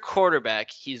ginger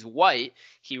quarterback. He's white.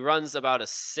 He runs about a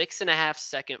 6.5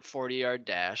 second 40-yard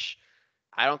dash.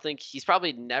 I don't think he's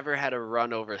probably never had a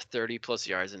run over 30 plus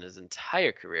yards in his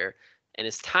entire career. And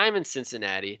his time in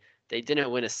Cincinnati, they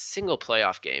didn't win a single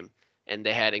playoff game, and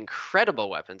they had incredible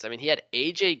weapons. I mean, he had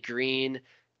AJ Green,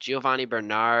 Giovanni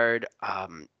Bernard,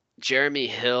 Jeremy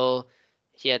Hill.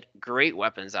 He had great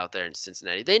weapons out there in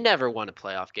Cincinnati. They never won a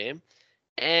playoff game,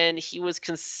 and he was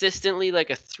consistently like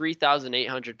a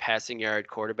 3,800 passing yard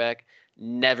quarterback,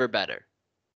 never better.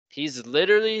 He's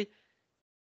literally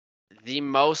the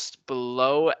most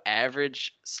below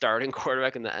average starting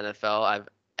quarterback in the NFL I've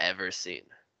ever seen.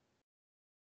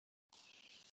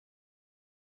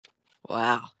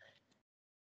 Wow.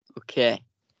 Okay.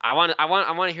 I want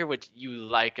to hear what you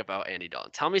like about Andy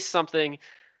Dalton. Tell me something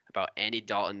about Andy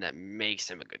Dalton that makes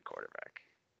him a good quarterback.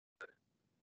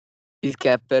 He's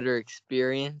got better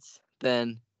experience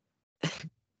than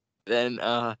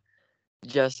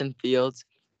Justin Fields.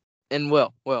 And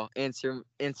well, answer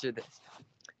this.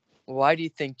 Why do you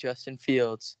think Justin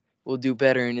Fields will do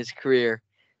better in his career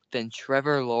than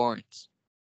Trevor Lawrence?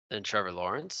 Then Trevor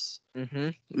Lawrence.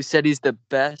 We said he's the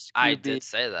best I QB. did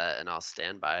say that, and I'll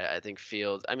stand by it. I think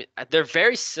Fields. I mean, they're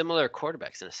very similar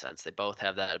quarterbacks in a sense. They both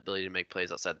have that ability to make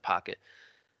plays outside the pocket.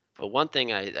 But one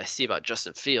thing I see about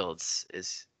Justin Fields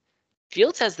is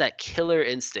Fields has that killer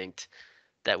instinct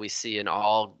that we see in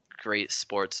all great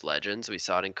sports legends. We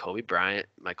saw it in Kobe Bryant,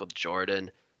 Michael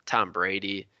Jordan, Tom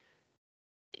Brady.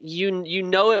 You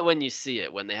know it when you see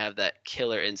it, when they have that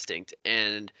killer instinct.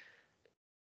 And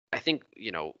I think,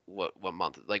 what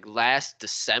month? Like last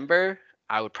December,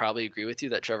 I would probably agree with you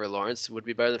that Trevor Lawrence would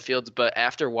be better than Fields. But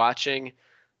after watching,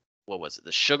 what was it,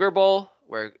 the Sugar Bowl,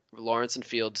 where Lawrence and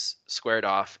Fields squared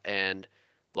off, and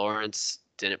Lawrence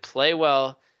didn't play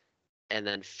well, and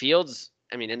then Fields,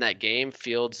 I mean, in that game,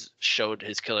 Fields showed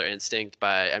his killer instinct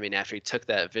after he took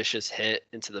that vicious hit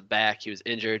into the back, he was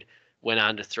injured, went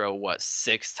on to throw,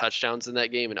 6 touchdowns in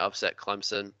that game and upset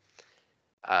Clemson.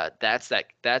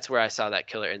 That's where I saw that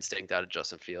killer instinct out of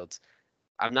Justin Fields.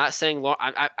 I'm not saying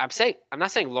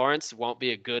Lawrence won't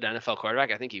be a good NFL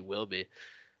quarterback. I think he will be.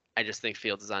 I just think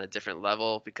Fields is on a different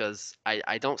level because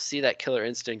I don't see that killer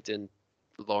instinct in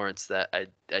Lawrence that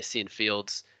I see in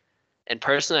Fields. And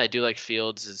personally, I do like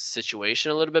Fields'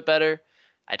 situation a little bit better.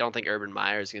 I don't think Urban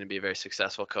Meyer is going to be a very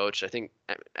successful coach.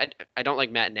 I don't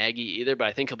like Matt Nagy either, but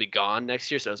I think he'll be gone next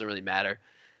year, so it doesn't really matter.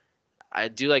 I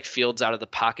do like Fields out of the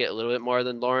pocket a little bit more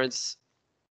than Lawrence.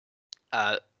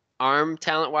 Arm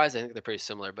talent-wise, I think they're pretty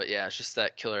similar, but yeah, it's just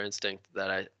that killer instinct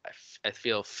that I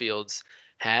feel Fields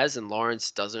has and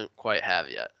Lawrence doesn't quite have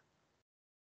yet.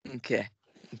 Okay.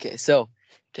 So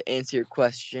to answer your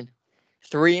question,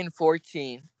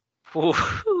 3-14.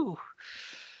 Woo-hoo.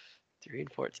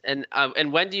 3-14.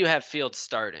 And when do you have Fields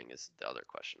starting? Is the other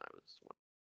question I was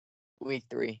wondering. Week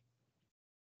 3.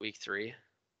 Week 3.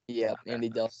 Yeah, Okay. Andy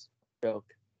Dalton joke.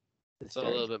 So a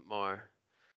little bit more.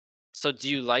 So do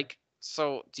you like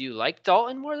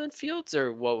Dalton more than Fields,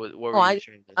 or what were you trying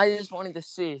to? I just wanted to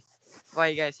see why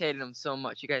you guys hated him so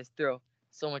much. You guys throw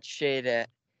so much shade at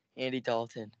Andy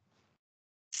Dalton.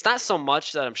 It's not so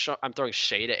much that I'm throwing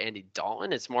shade at Andy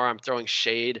Dalton. It's more I'm throwing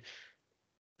shade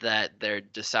that they're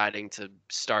deciding to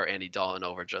start Andy Dalton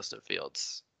over Justin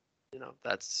Fields.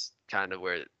 That's kind of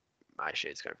where my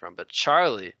shade's coming from. But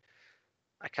Charlie,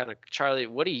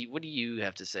 what do you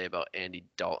have to say about Andy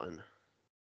Dalton?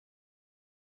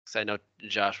 Because I know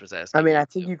Josh was asking. I mean, I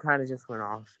think you kind of just went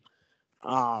off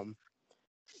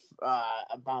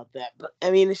about that, but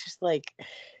I mean, it's just like,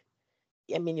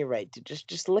 I mean, you're right, dude.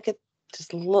 Just look at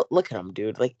him,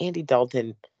 dude. Like Andy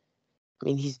Dalton, I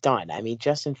mean, he's done. I mean,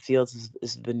 Justin Fields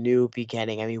is the new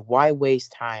beginning. I mean, why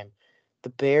waste time? The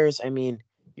Bears, I mean,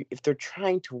 if they're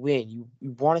trying to win, you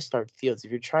want to start Fields.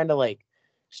 If you're trying to like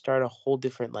start a whole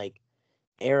different like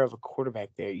era of a quarterback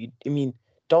there, I mean,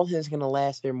 Dalton is gonna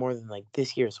last there more than like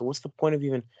this year. So what's the point of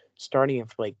even starting him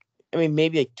for like? I mean,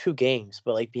 maybe like 2 games,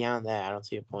 but like beyond that, I don't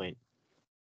see a point.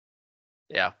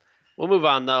 Yeah. We'll move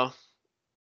on though.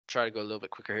 Try to go a little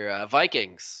bit quicker here.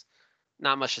 Vikings.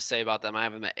 Not much to say about them. I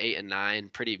have them at 8 and 9.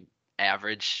 Pretty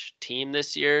average team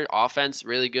this year. Offense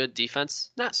really good.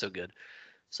 Defense not so good.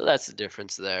 So that's the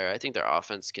difference there. I think their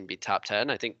offense can be top 10.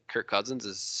 I think Kirk Cousins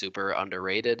is super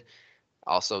underrated.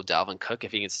 Also, Dalvin Cook,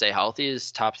 if he can stay healthy,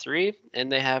 is top 3. And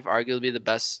they have arguably the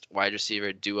best wide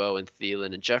receiver duo in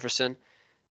Thielen and Jefferson.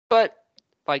 But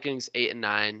Vikings 8 and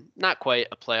 9, not quite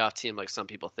a playoff team like some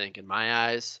people think in my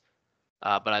eyes.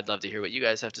 But I'd love to hear what you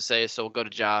guys have to say. So we'll go to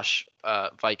Josh.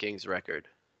 Vikings record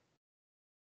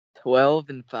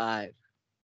 12-5.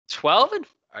 12 and.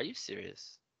 Are you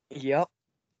serious? Yep.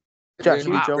 Josh, They're you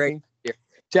gonna be joking? great.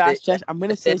 Josh, I'm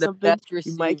gonna They say have the something. best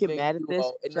You might get receiving mad at this.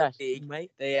 duo in the Josh, league. you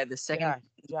might. They have the second.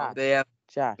 Josh, They have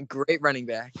Josh, a great running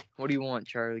back. What do you want,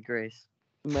 Charlie Grace?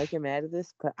 you might get mad at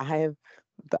this, but I have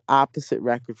the opposite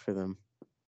record for them.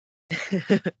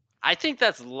 I think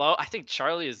that's low. I think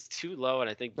Charlie is too low, and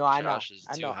I think No, I know. Josh is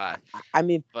I too know. high. I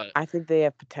mean, But I think they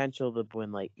have potential to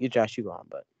win. Like you, Josh, you go on,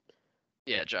 but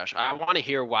yeah, Josh, I want to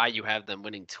hear why you have them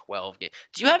winning 12 games.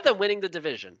 Do you have them winning the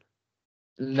division?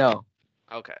 No,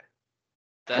 Okay.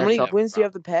 how many Then a wins do you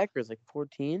have problem. the Packers? Like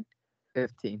 14?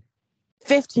 15.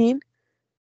 15?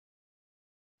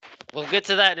 We'll get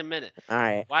to that in a minute. All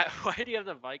right. Why do you have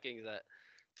the Vikings at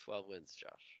 12 wins,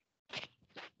 Josh?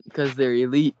 Because they're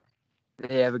elite.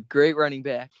 They have a great running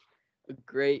back, a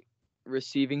great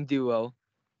receiving duo.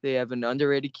 They have an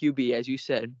underrated QB, as you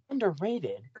said.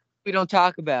 Underrated. We don't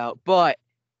talk about, but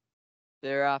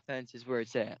their offense is where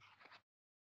it's at.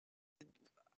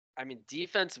 I mean,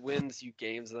 defense wins you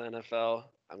games in the NFL.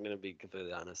 I'm gonna be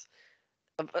completely honest.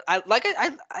 But I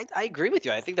agree with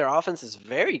you. I think their offense is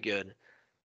very good.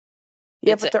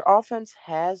 Yeah, It's but their offense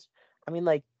has. I mean,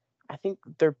 like, I think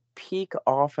their peak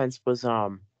offense was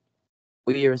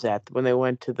what year was that? When they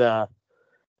went to the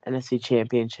NFC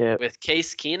Championship. with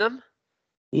Case Keenum.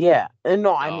 Yeah, and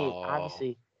no, I mean, No.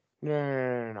 obviously,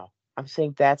 no. I'm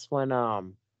saying that's when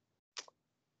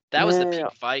That was the no.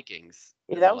 peak Vikings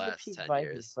Yeah, in the that was the last peak 10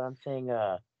 Vikings. years. But I'm saying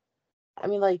I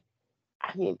mean, like,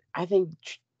 I think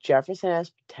Jefferson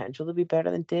has potential to be better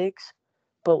than Diggs,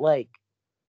 but like,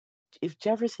 if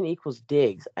Jefferson equals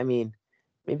Diggs, I mean,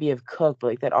 maybe you have Cook, but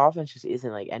like that offense just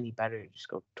isn't like any better to just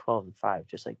go 12-5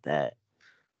 just like that.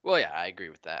 Well, yeah, I agree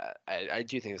with that. I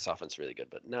do think this offense is really good,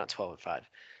 but not 12-5.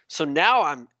 So now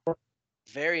I'm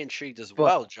very intrigued as But-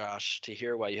 well, Josh, to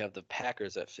hear why you have the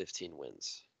Packers at 15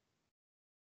 wins.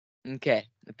 Okay,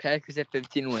 the Packers have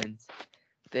 15 wins.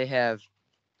 They have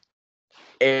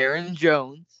Aaron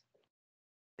Jones.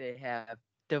 They have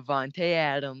Devontae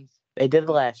Adams. They did it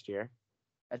last year.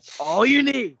 That's all you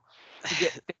need to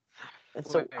get. And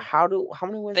so Wait. how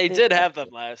many wins? They did have them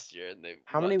last year, and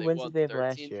How many wins won did they have 13,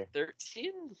 last year?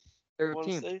 13. I wanna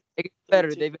 13. say. They get better.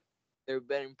 13. They've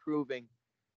been improving.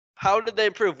 How did they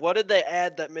improve? What did they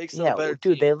add that makes them Yeah, a better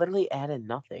dude, team? they literally added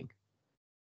nothing.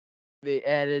 They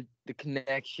added the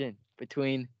connection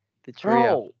between the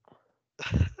trio.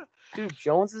 Bro, dude,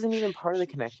 Jones isn't even part of the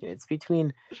connection. It's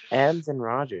between Adams and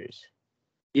Rodgers.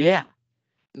 Yeah,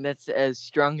 and that's as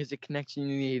strong as a connection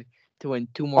you need to win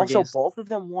 2 more Also, games. both of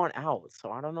them won out,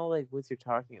 so I don't know like what you're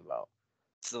talking about.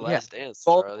 It's the Yeah, last dance,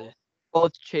 both- Charlie.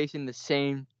 Both chasing the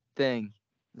same thing.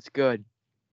 It's good.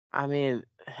 I mean,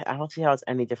 I don't see how it's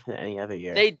any different than any other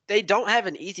year. They don't have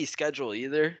an easy schedule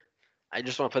either. I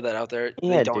just want to put that out there.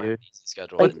 Yeah, They don't have an dude. easy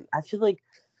schedule. Like, and I feel like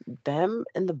them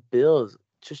and the Bills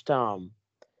just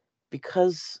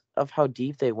because of how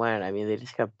deep they went. I mean, they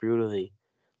just got brutally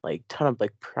like ton of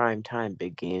like prime time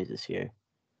big games this year.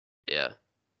 yeah.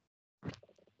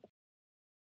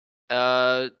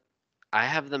 I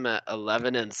have them at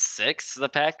 11-6, the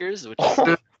Packers, which is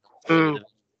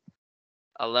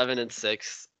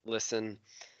 11-6. Listen,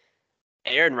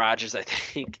 Aaron Rodgers, I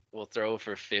think, will throw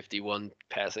for 51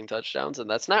 passing touchdowns, and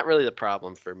that's not really the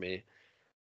problem for me.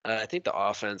 I think the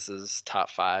offense is top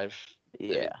 5.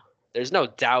 Yeah. There's no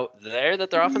doubt there that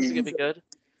their offense is going to be good.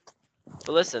 But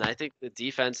listen, I think the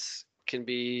defense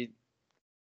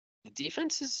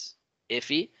is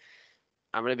iffy.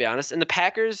 I'm going to be honest. And the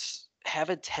Packers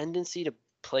have a tendency to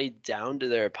play down to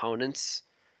their opponents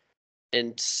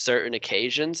in certain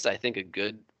occasions. I think a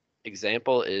good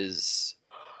example is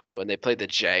when they played the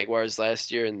Jaguars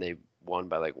last year and they won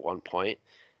by like 1 point.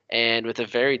 And with a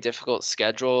very difficult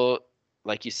schedule,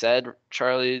 like you said,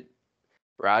 Charlie,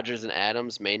 Rodgers and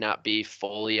Adams may not be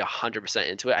fully 100%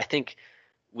 into it. I think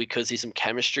we could see some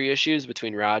chemistry issues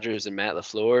between Rodgers and Matt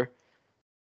LaFleur.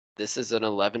 This is an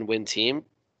 11-win team,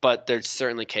 but they're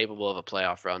certainly capable of a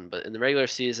playoff run. But in the regular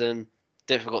season,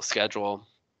 difficult schedule.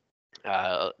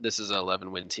 This is an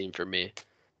 11-win team for me,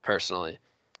 personally.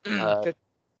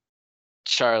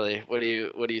 Charlie, what do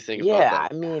you think about Yeah,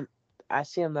 that? I mean, I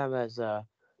see them as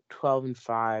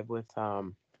 12-5 with I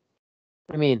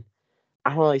mean, I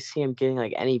don't really see him getting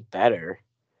like any better.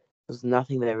 There's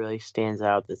nothing that really stands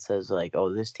out that says like,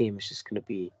 oh, this team is just gonna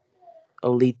be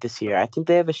elite this year. I think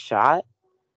they have a shot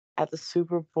at the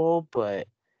Super Bowl, but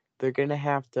they're gonna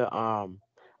have to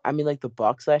I mean, like the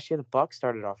Bucks last year, the Bucks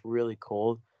started off really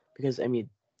cold because I mean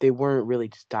they weren't really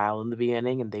just dialed in the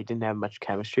beginning and they didn't have much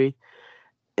chemistry.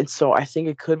 And so I think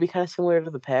it could be kind of similar to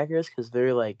the Packers because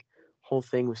their like whole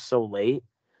thing was so late.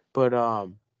 But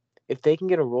if they can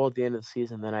get a roll at the end of the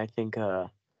season, then I think that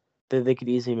they could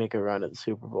easily make a run at the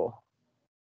Super Bowl.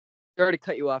 Sorry to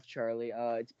cut you off, Charlie.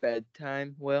 It's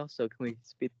bedtime, Will. So can we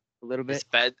speak a little bit?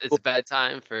 It's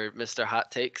bedtime for Mr.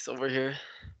 Hot Takes over here.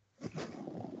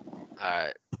 All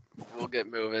right, we'll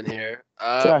get moving here.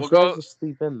 Josh, We'll you go. guys just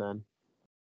sleep in then.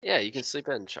 Yeah, you can sleep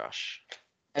in, Josh.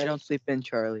 I don't sleep in,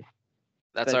 Charlie.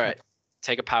 That's all right.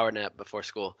 Take a power nap before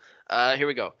school. Here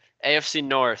we go. AFC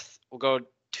North. We'll go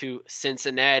to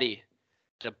Cincinnati.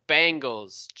 The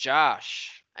Bengals.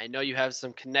 Josh, I know you have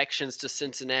some connections to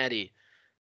Cincinnati.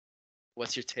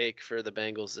 What's your take for the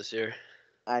Bengals this year?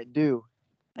 I do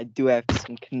have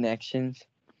some connections.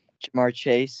 Jamar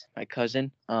Chase, my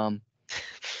cousin.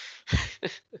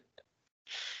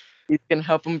 He's gonna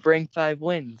help him bring 5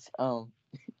 wins.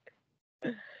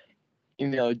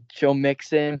 Joe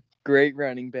Mixon, great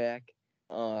running back.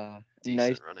 Decent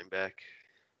Nice. running back.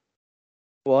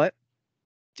 What?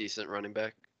 Decent running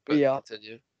back. But Yeah.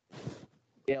 continue.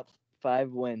 Yep.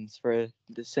 5 wins for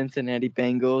the Cincinnati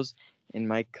Bengals and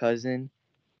my cousin,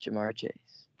 Jamar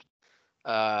Chase.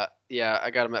 Yeah,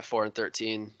 I got him at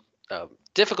 4-13.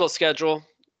 Difficult schedule.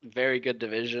 Very good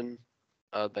division.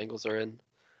 Bengals are in.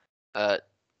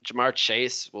 Jamar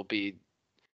Chase will be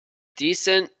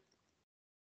decent.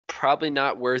 Probably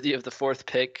not worthy of the 4th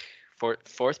pick.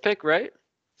 Fourth pick, right?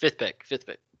 Fifth pick.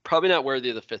 Probably not worthy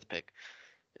of the 5th pick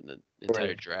in the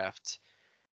entire draft.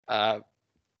 I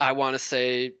want to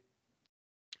say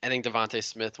I think Devontae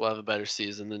Smith will have a better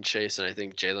season than Chase, and I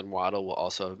think Jalen Waddle will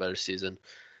also have a better season.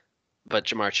 But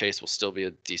Jamar Chase will still be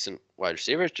a decent wide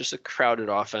receiver. It's just a crowded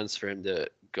offense for him to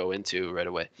go into right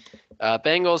away.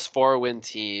 Bengals 4-win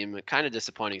team, kind of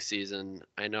disappointing season.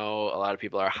 I know a lot of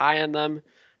people are high on them.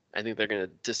 I think they're going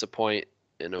to disappoint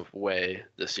in a way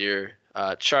this year.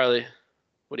 Charlie,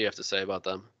 what do you have to say about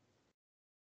them?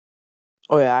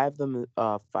 Oh yeah, I have them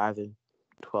 5-12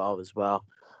 as well.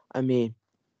 I mean,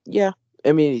 yeah.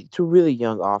 I mean, it's a really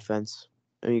young offense.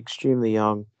 I mean, extremely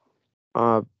young.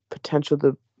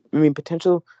 Potential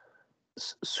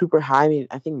super high. I mean,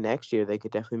 I think next year they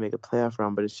could definitely make a playoff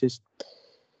run, but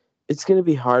it's going to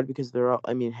be hard because they're all.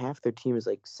 I mean, half their team is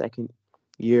like second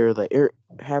year,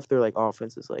 half their like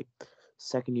offense is like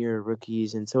second year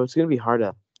rookies, and so it's going to be hard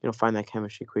to find that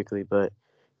chemistry quickly. But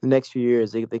the next few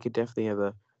years, they could definitely have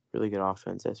a really good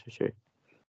offense. That's for sure.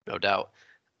 No doubt.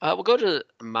 We'll go to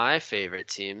my favorite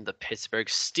team, the Pittsburgh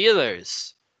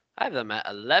Steelers. I have them at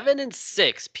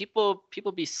 11-6. People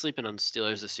be sleeping on the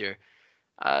Steelers this year.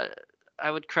 I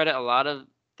would credit a lot of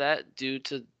that due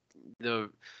to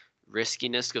the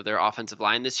riskiness of their offensive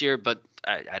line this year. But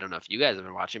I don't know if you guys have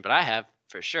been watching, but I have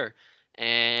for sure.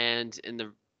 And in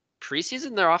the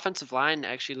preseason, their offensive line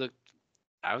actually looked.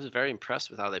 I was very impressed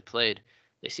with how they played.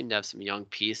 They seem to have some young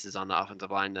pieces on the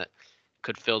offensive line that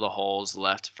could fill the holes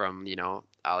left from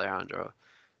Alejandro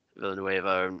Villanueva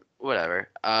or whatever.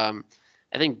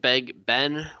 I think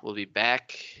Ben will be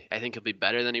back. I think he'll be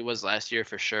better than he was last year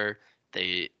for sure.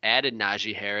 They added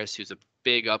Najee Harris, who's a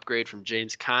big upgrade from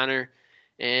James Conner,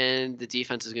 and the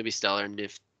defense is going to be stellar. And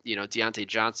if Deontay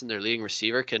Johnson, their leading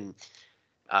receiver, can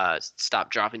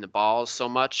stop dropping the ball so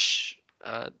much,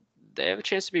 they have a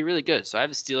chance to be really good. So I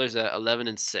have the Steelers at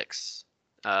 11-6.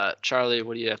 Charlie,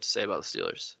 what do you have to say about the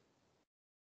Steelers?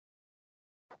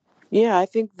 Yeah, I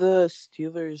think the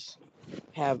Steelers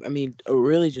have, a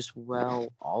really just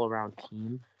well all-around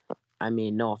team. I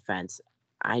mean, no offense,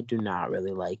 I do not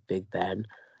really like Big Ben.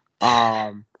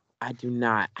 I do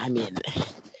not. I mean,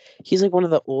 he's like one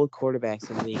of the old quarterbacks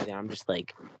in the league that I'm just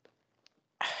like,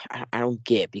 I don't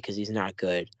get because he's not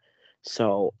good.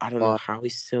 So I don't know how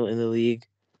he's still in the league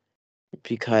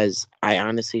because I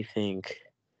honestly think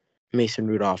Mason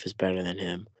Rudolph is better than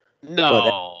him.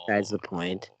 No, that's the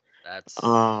point.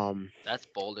 That's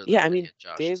bolder. Yeah, I mean,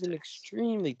 they have an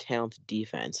extremely talented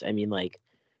defense. I mean, like,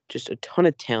 just a ton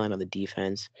of talent on the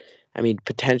defense. I mean,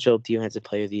 potential defensive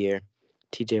player of the year.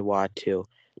 TJ Watt too.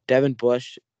 Devin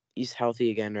Bush, he's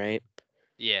healthy again, right?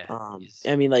 Yeah.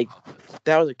 I mean, like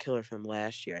that was a killer from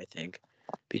last year, I think,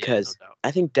 because no doubt.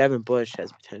 I think Devin Bush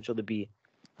has potential to be,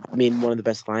 one of the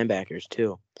best linebackers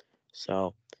too.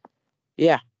 So,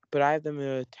 yeah, but I have them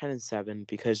 10-7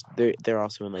 because they're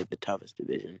also in like the toughest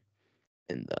division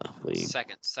in the league.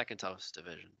 Second toughest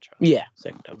division, Charlie. Yeah,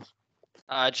 second toughest.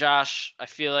 Josh, I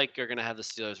feel like you're gonna have the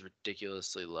Steelers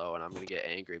ridiculously low, and I'm gonna get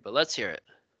angry. But let's hear it.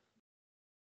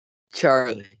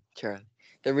 Charlie.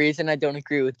 The reason I don't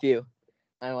agree with you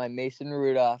on why Mason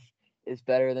Rudolph is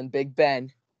better than Big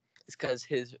Ben is because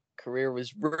his career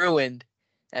was ruined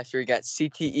after he got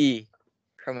CTE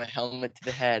from a helmet to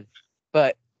the head.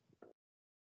 But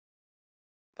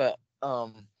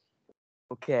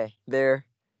okay, their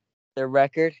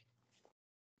record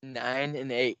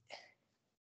 9-8.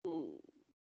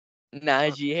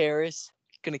 Najee Harris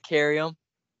gonna carry him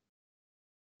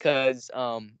because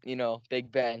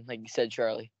Big Ben, like you said,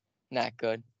 Charlie, not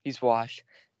good. He's washed,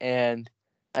 and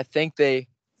I think they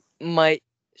might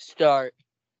start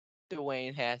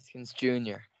Dwayne Haskins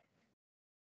Jr.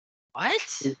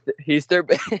 What? He's their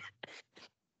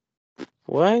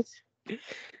What?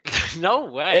 No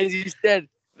way. as you said,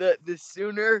 the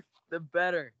sooner the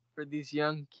better for these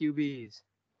young QBs.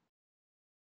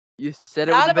 You said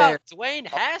it Not was about bear. Dwayne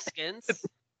Haskins.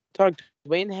 Talk.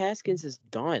 Dwayne Haskins is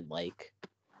done. Like,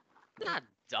 Not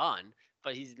done,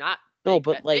 but he's not. no, Big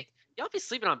but Ben. like, You don't be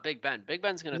sleeping on Big Ben. Big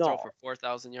Ben's gonna No. throw for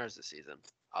 4,000 yards this season.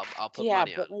 I'll put yeah,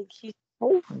 money on. but like he's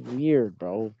so weird,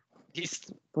 bro. He's.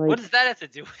 Like, What does that have to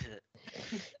do with it?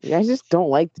 I just don't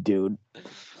like the dude.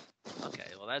 Okay,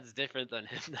 well that's different than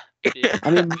him. Not being-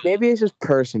 I mean, maybe it's just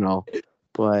personal,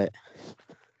 but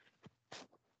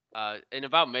and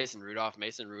about Mason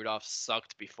Rudolph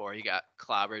sucked before he got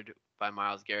clobbered by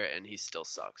Myles Garrett, and he still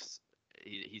sucks.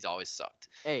 He's always sucked.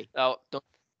 Hey, Now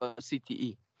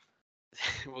CTE.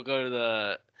 we'll go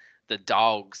to the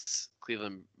Dogs,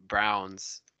 Cleveland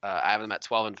Browns. I have them at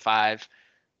 12-5.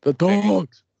 the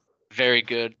dogs. Very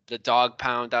good. The dog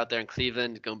pound out there in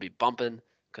Cleveland is going to be bumping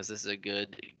because this is a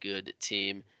good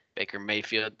team. Baker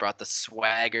Mayfield brought the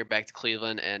swagger back to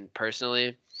Cleveland, and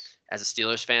personally, as a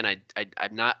Steelers fan, I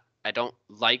don't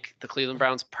like the Cleveland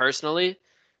Browns personally,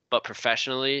 but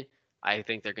professionally, I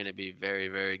think they're going to be very,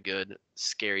 very good,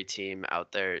 scary team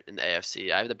out there in the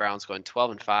AFC. I have the Browns going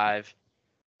 12-5.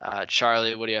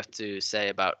 Charlie, what do you have to say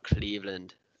about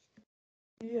Cleveland?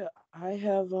 Yeah, I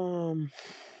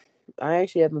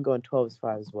actually have them going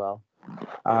 12-5 as well.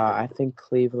 I think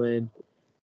Cleveland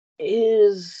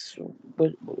is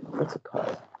what's it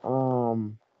called?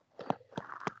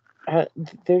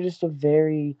 They're just a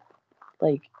very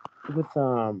like with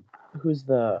who's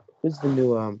the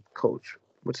new coach?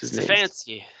 What's his name?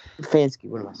 Stefanski. Stefanski.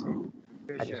 What am I saying?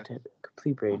 I Sure. just had a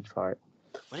complete brain fart.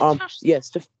 What did Josh say?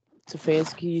 Yes,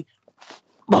 Stefanski.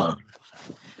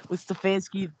 With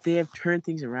Stefanski, they have turned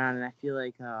things around, and I feel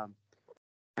like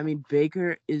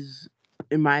Baker is,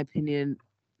 in my opinion,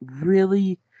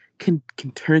 really can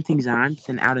turn things on,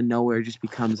 then out of nowhere just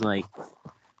becomes like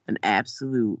an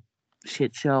absolute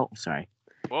shit show. Sorry.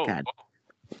 Whoa. God.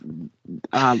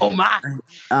 Oh my!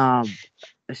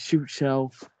 A shoot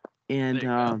show,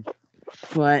 and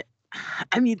but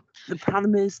I mean the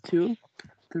problem is too,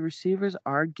 the receivers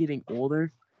are getting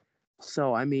older,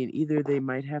 so I mean either they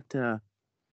might have to,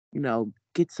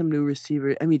 get some new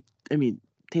receivers. I mean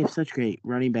they have such great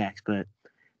running backs, but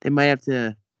they might have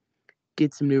to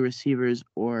get some new receivers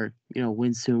or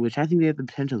win soon, which I think they have the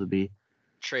potential to be.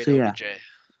 Trade So, yeah. OBJ.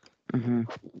 Mm-hmm.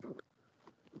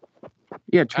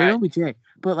 Yeah, trade Alright. OBJ,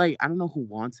 but like I don't know who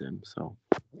wants him. So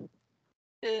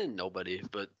Nobody,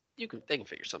 but they can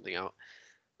figure something out.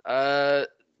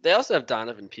 They also have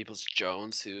Donovan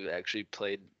Peoples-Jones, who actually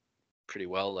played pretty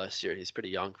well last year. He's pretty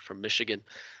young, from Michigan.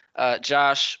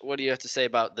 Josh, what do you have to say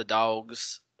about the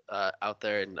Dogs out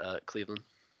there in Cleveland?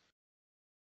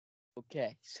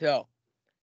 Okay, so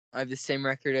I have the same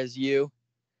record as you.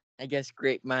 I guess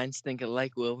great minds think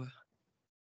alike, Will.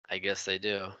 I guess they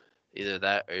do. Either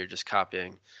that or you're just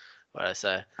copying what I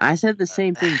say. I said the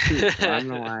same thing too. So I don't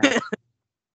know why.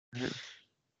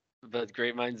 But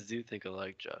great minds do think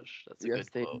alike, Josh. That's a Yes, good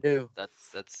they quote. do.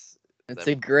 That's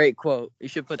a great quote. You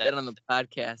should put that on the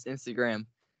podcast, Instagram.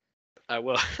 I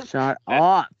will. Shut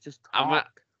up. Just I'm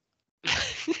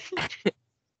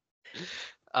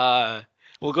talk.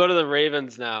 We'll go to the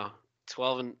Ravens now.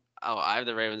 I have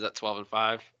the Ravens at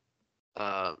 12-5.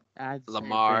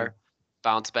 Lamar,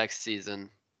 bounce back season.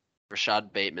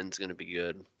 Rashad Bateman's gonna be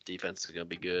good. Defense is gonna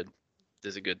be good.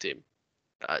 This is a good team.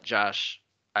 Josh,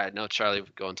 I know Charlie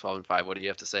going 12-5. What do you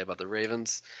have to say about the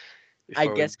Ravens? I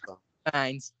guess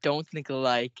minds don't think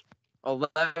alike.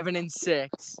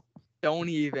 11-6. Don't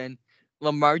even.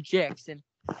 Lamar Jackson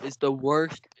is the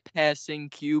worst passing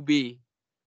QB.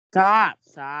 Stop.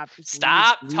 Just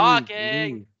Stop leave,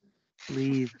 talking.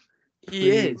 Leave.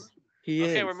 He Please. is. He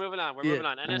Okay, is. we're moving on. We're Yeah. moving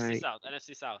on. NFC Alright. South.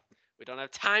 NFC South. We don't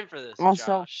have time for this,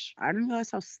 Also, Josh. I didn't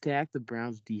realize how stacked the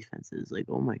Browns defense is. Like,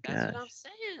 oh my That's what I'm gosh.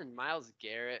 saying. Miles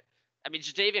Garrett. I mean,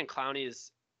 Jadeveon Clowney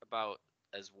is about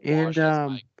as And washed as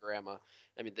my grandma.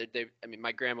 I mean,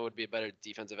 my grandma would be a better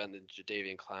defensive end than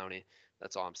Jadeveon Clowney.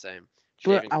 That's all I'm saying.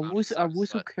 but Jadeveon Clowney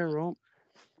sucks, but Carroll,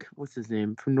 what's his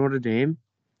name from Notre Dame?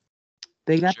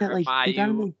 They got that like they got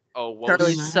him Jeremiah like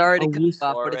Charlie, Jeremiah sorry to cut Owusu-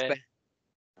 off, but it's Owusu-Koramoah. bad.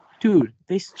 Dude,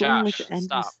 they stole him like Josh, the end.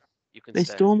 stop. You can They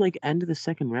stay. stole him like end of the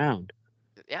second round.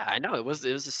 Yeah, I know. It was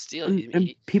a steal.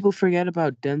 And people forget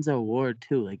about Denzel Ward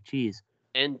too. Like, geez.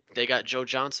 And they got Joe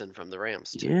Johnson from the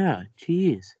Rams too. Yeah,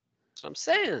 geez. That's what I'm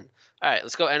saying. All right,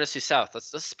 let's go NFC South.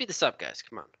 Let's speed this up, guys.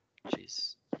 Come on.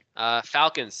 Jeez.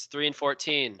 Falcons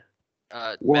 3-14.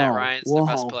 Matt Ryan's the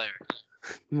best player.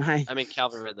 I mean,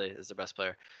 Calvin Ridley is the best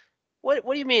player. What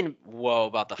do you mean, whoa,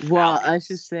 about the Falcons? Well, I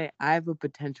should say I have a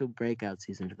potential breakout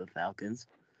season for the Falcons.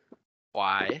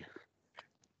 Why?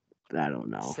 I don't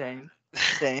know. Same.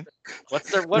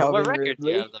 What's their what Calvin record do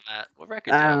you Ridley? have them at? What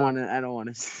record? Do you I have don't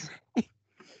want to.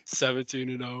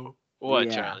 17-0. What,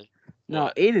 Yeah. Charlie? No,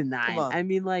 What? 8-9. Come on. I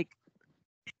mean, like,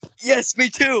 Yes, me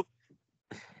too.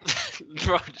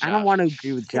 Bro, I don't Josh. want to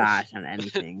agree with Josh on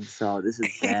anything, so this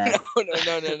is bad.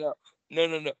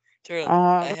 No. Charlie,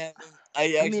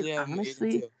 I actually have him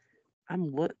honestly,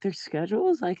 82. Their schedule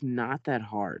is like not that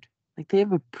hard. Like they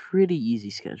have a pretty easy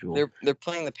schedule. They're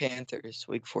playing the Panthers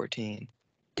week 14.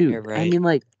 Dude, You're right. I mean,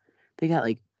 like they got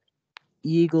like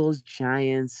Eagles,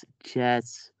 Giants,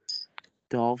 Jets,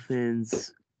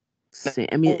 Dolphins.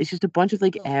 I mean, it's just a bunch of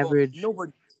like average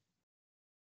or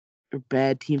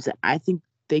bad teams that I think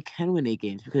they can win 8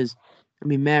 games because, I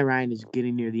mean, Matt Ryan is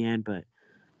getting near the end, but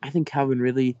I think Calvin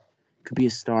Ridley could be a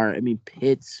star. I mean,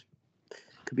 Pitts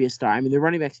could be a star. I mean, their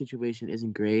running back situation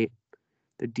isn't great.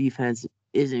 Their defense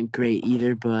isn't great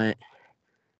either, but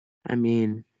I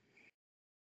mean,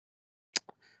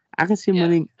 I can see them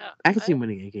winning. I can see them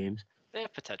winning 8 games. They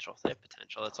have potential.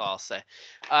 That's all I'll say.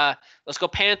 Let's go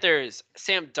Panthers.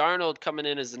 Sam Darnold coming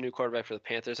in as the new quarterback for the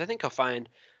Panthers. I think he'll find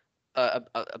a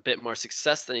bit more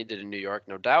success than he did in New York,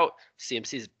 no doubt.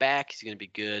 CMC is back. He's going to be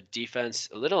good. Defense,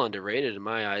 a little underrated in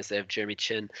my eyes. They have Jeremy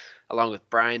Chin along with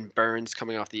Brian Burns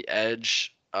coming off the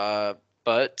edge,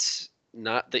 but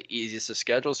not the easiest of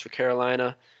schedules for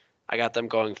Carolina. I got them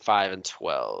going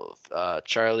 5-12.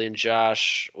 Charlie and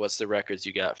Josh, what's the records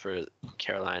you got for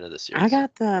Carolina this year? I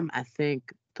got them, I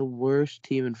think, the worst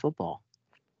team in football.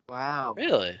 Wow.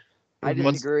 Really? I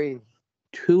disagree.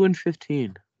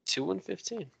 2-15.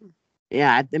 2-15.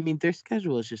 Yeah, I mean their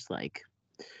schedule is just like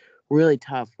really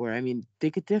tough. Where I mean they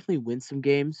could definitely win some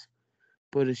games,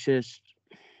 but it's just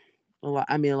a lot.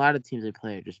 I mean a lot of teams they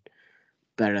play are just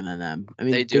better than them. I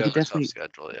mean They do could have a tough definitely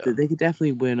schedule. Yeah. they could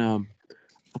definitely win a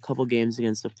couple games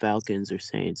against the Falcons or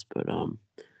Saints, but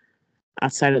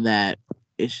outside of that,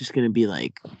 it's just gonna be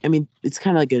like I mean it's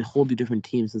kind of like a whole different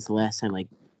team since the last time like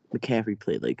McCaffrey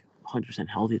played like 100%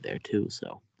 healthy there too.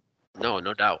 So no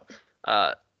doubt.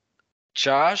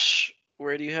 Josh,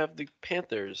 where do you have the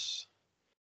Panthers?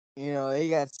 You know, you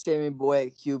got Sammy Boy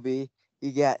at QB.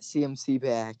 You got CMC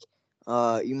back.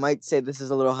 You might say this is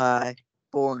a little high.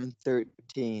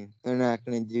 4-13. They're not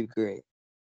going to do great.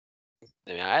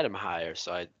 I mean, I had them higher,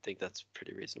 so I think that's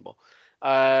pretty reasonable.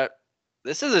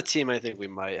 This is a team I think we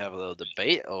might have a little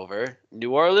debate over.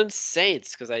 New Orleans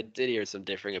Saints, because I did hear some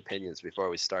differing opinions before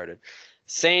we started.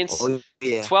 Saints,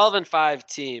 12-5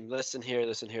 team. Listen here.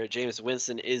 Jameis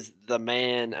Winston is the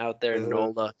man out there,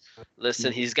 NOLA.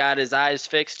 Listen, he's got his eyes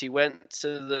fixed. He went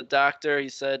to the doctor. He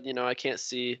said, I can't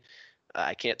see.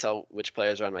 I can't tell which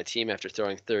players are on my team after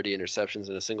throwing 30 interceptions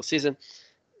in a single season.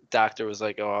 Doctor was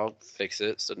like, oh, I'll fix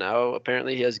it. So now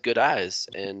apparently he has good eyes.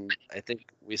 And I think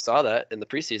we saw that in the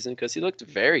preseason because he looked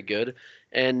very good.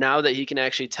 And now that he can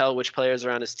actually tell which players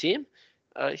are on his team,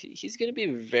 he's going to be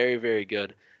very, very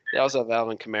good. They also have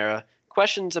Alvin Kamara.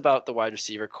 Questions about the wide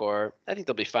receiver core. I think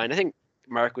they'll be fine. I think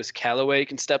Marquis Callaway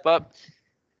can step up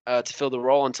to fill the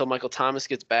role until Michael Thomas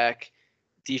gets back.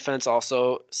 Defense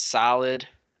also solid.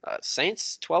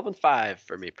 Saints 12-5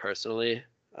 for me personally.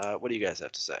 What do you guys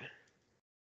have to say?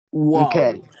 Whoa.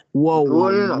 Okay. Whoa.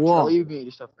 Charlie, you made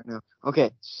yourself right now.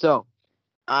 Okay, so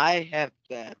I have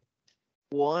them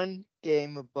 1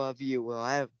 game above you. Well,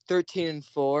 I have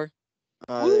 13-4.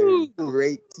 They're a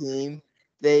great team.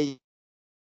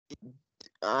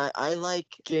 I like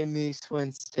Jameis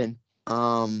Winston.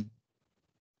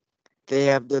 They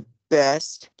have the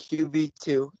best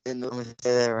QB2 in the. I'm gonna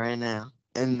say that right now.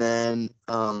 And then,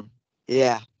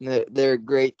 yeah, they're a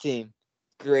great team,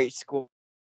 great squad.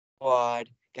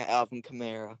 Got Alvin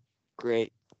Kamara,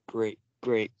 great,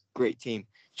 great team.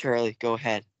 Charlie, go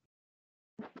ahead.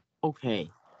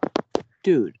 Okay,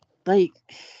 dude, like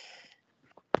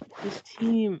this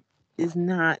team is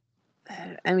not.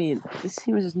 I mean, this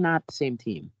team is just not the same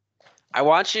team. I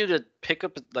want you to pick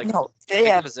up No, they pick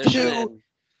a have position two. and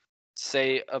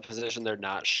say a position they're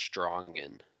not strong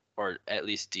in, or at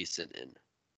least decent in.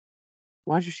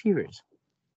 Wide receivers.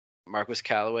 Marquis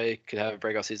Callaway could have a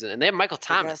breakout season, and they have Michael They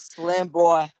got Thomas. Slam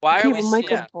Boy. Why Okay, are we? but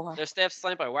Michael- Yeah, they have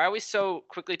Slant Boy. Why are we so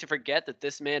quickly to forget that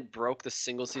this man broke the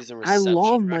single season I reception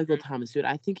love record? Michael Thomas, dude.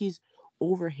 I think he's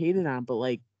overhated on, but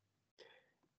like,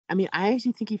 I mean, I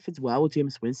actually think he fits well with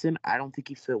Jameis Winston. I don't think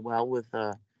he fit well with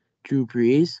Drew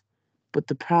Brees. But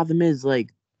the problem is,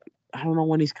 like, I don't know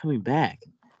when he's coming back.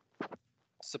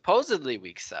 Supposedly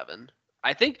week 7.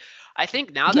 I think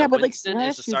now Yeah, that but, like, Winston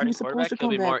is last the year he starting was supposed quarterback, to he'll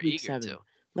come be more back week eager 7. to.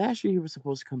 Last year he was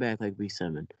supposed to come back like week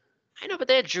 7. I know, but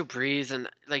they had Drew Brees, and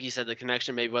like you said, the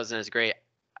connection maybe wasn't as great.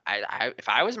 If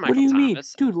I was What Michael do you mean,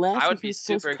 Thomas, dude? Last I year would he be was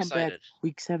supposed super to come back excited.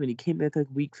 week 7. He came back like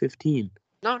week 15.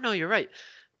 No, you're right.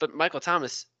 But Michael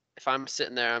Thomas, if I'm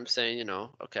sitting there, I'm saying,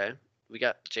 okay, we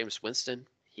got Jameis Winston.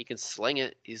 He can sling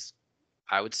it. He's,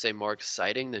 I would say, more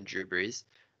exciting than Drew Brees.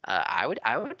 I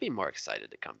would be more excited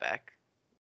to come back.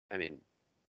 I mean,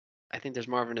 I think there's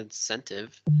more of an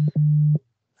incentive,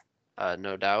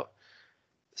 no doubt.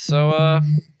 So,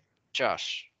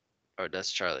 Josh, or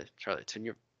that's Charlie. Charlie, turn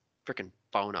your freaking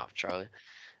phone off, Charlie.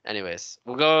 Anyways,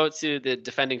 we'll go to the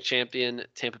defending champion,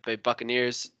 Tampa Bay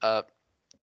Buccaneers.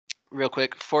 Real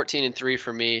quick, 14-3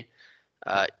 for me,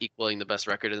 equaling the best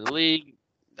record in the league.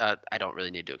 I don't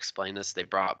really need to explain this. They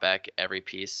brought back every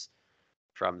piece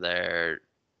from their,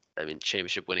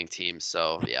 championship winning team.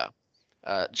 So yeah.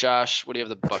 Josh, what do you have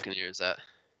the Buccaneers at?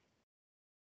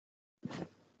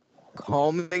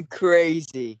 Call me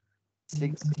crazy.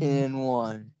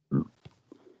 16-1.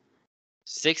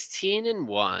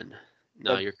 16-1.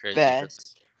 No, The you're crazy.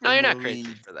 best No, in you're the not crazy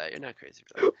league. for that. You're not crazy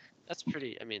for that. That's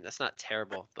pretty. That's not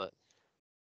terrible, but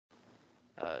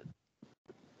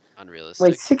unrealistic.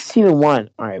 Wait, 16-1.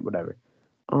 All right, whatever.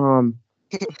 I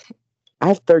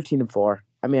have 13-4.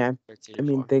 I mean,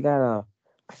 13-4. they got a.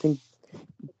 I think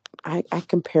I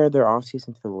compare their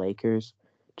offseason to the Lakers,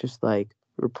 just like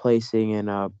replacing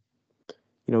and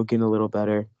getting a little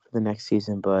better for the next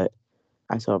season. But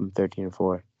I saw them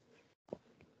 13-4.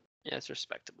 Yeah, it's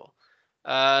respectable.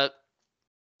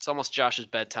 It's almost Josh's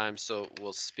bedtime, so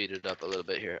we'll speed it up a little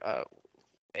bit here.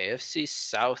 AFC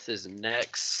South is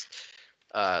next.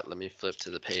 Let me flip to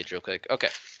the page real quick. Okay,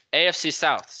 AFC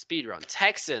South speed run.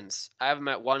 Texans. I have them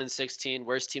at 1-16.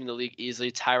 Worst team in the league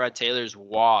easily. Tyrod Taylor's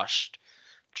washed.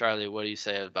 Charlie, what do you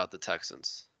say about the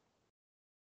Texans?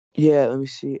 Yeah, let me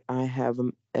see. I have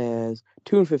them as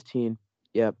 2-15.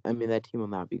 Yep. I mean, that team will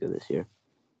not be good this year.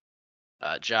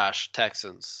 Josh,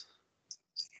 Texans.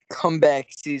 Comeback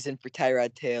season for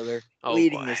Tyrod Taylor,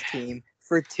 leading boy. this team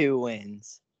for 2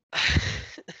 wins.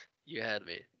 You had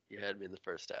me. You had me in the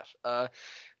first half.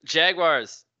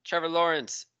 Jaguars. Trevor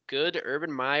Lawrence. Good.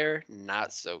 Urban Meyer.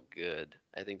 Not so good.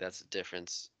 I think that's the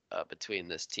difference between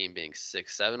this team being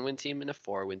 6-7 win team and a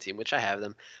 4-win team, which I have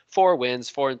them. 4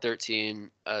 wins, 4-13.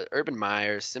 Urban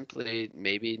Meyer simply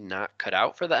maybe not cut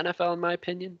out for the NFL in my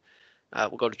opinion.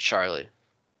 We'll go to Charlie.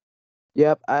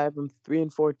 Yep, I have them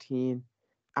 3-14.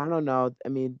 I don't know. I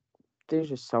mean, there's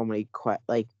just so many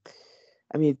I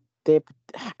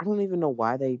don't even know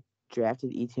why they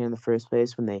drafted Etienne in the first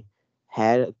place when they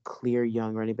had a clear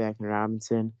young running back in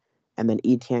Robinson, and then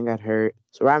Etienne got hurt,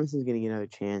 so Robinson's gonna get another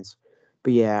chance.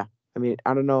 But yeah, I mean,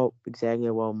 I don't know exactly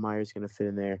how well Meyer's gonna fit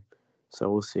in there,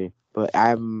 so we'll see. But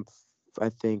I'm, I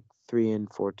think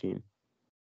 3-14.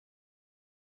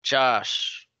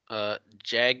 Josh,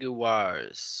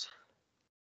 Jaguars.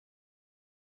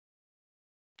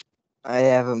 I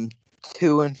have them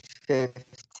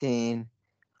 2-15.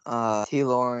 T.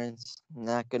 Lawrence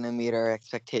not gonna meet our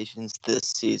expectations this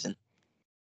season.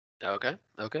 Okay.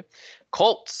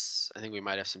 Colts. I think we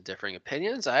might have some differing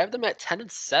opinions. I have them at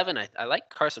 10-7. I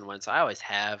like Carson Wentz. I always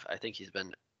have. I think he's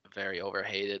been very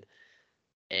overhated,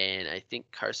 and I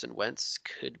think Carson Wentz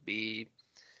could be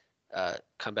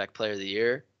comeback player of the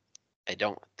year. I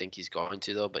don't think he's going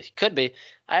to though, but he could be.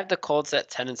 I have the Colts at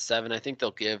 10-7. I think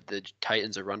they'll give the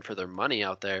Titans a run for their money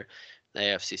out there, the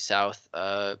AFC South.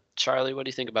 Charlie, what do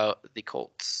you think about the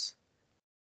Colts?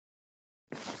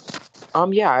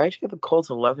 Yeah, I actually have the Colts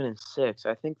 11-6.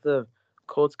 I think the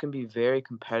Colts can be very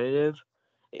competitive,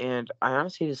 and I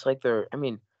honestly just like their. I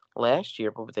mean, last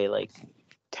year, what were they like?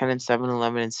 10-7,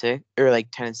 11-6, or like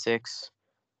 10-6,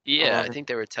 Yeah, I 11. think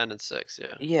they were 10-6.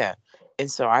 Yeah. Yeah, and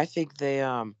so I think they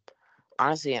I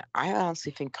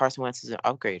honestly think Carson Wentz is an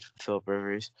upgrade from Philip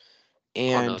Rivers, Oh,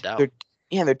 no and doubt.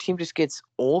 their team just gets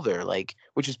older, like,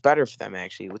 which is better for them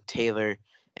actually, with Taylor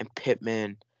and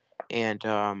Pittman and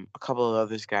a couple of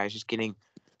others guys just getting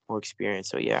more experience.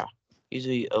 So yeah,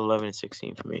 usually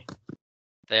 11-16 for me.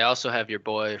 They also have your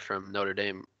boy from Notre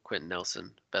Dame, Quentin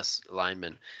Nelson, best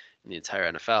lineman in the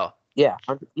entire NFL. Yeah,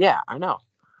 I know.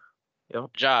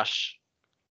 Yep. Josh,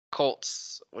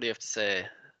 Colts, what do you have to say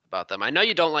about them? I know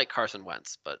you don't like Carson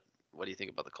Wentz, but what do you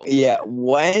think about the Colts this Yeah, year?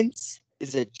 Wentz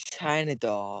is a China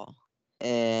doll,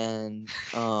 and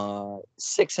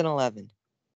 6-11.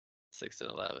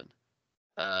 6-11.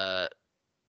 Uh,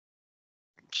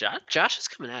 Josh is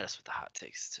coming at us with the hot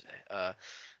takes today.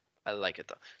 I like it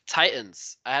though.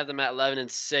 Titans, I have them at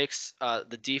 11-6.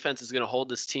 The defense is going to hold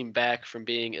this team back from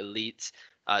being elite.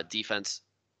 Defense,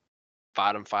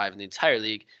 bottom 5 in the entire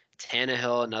league.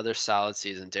 Tannehill, another solid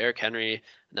season. Derrick Henry,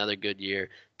 another good year.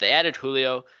 They added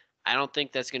Julio. I don't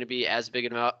think that's going to be as big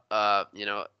an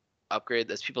upgrade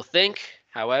as people think.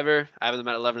 However, I have them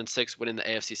at 11-6, winning the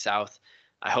AFC South.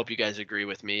 I hope you guys agree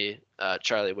with me.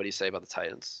 Charlie, what do you say about the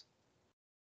Titans?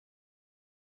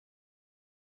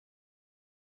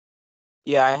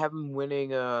 Yeah, I have them winning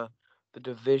the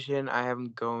division. I have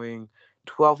them going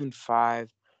 12-5,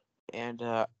 and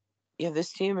yeah,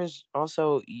 this team is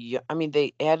also. I mean,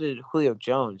 they added Julio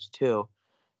Jones too,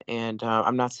 and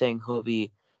I'm not saying he'll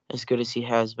be as good as he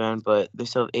has been, but they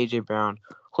still have AJ Brown,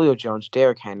 Julio Jones,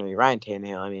 Derrick Henry, Ryan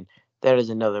Tannehill. I mean, that is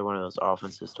another one of those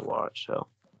offenses to watch. So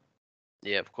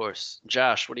Yeah, of course.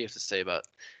 Josh, what do you have to say about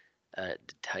the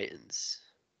Titans?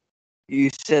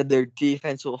 You said their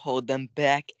defense will hold them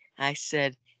back. I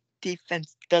said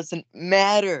defense doesn't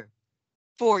matter.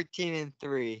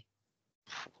 14-3.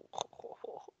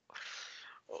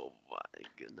 Oh my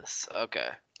goodness. Okay.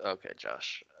 Okay,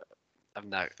 Josh. I'm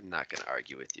not gonna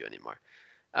argue with you anymore.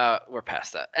 We're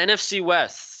past that. NFC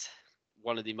West,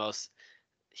 one of the most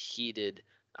heated,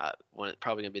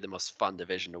 probably gonna be the most fun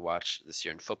division to watch this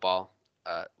year in football.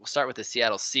 We'll start with the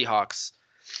Seattle Seahawks.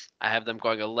 I have them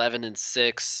going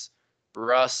 11-6.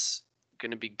 Russ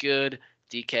gonna be good.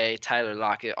 DK, Tyler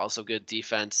Lockett, also good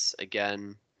defense.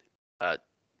 Again, uh,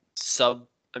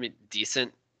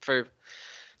 decent for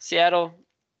Seattle.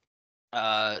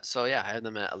 So yeah, I have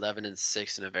them at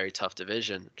 11-6 in a very tough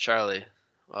division. Charlie,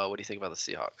 what do you think about the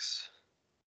Seahawks?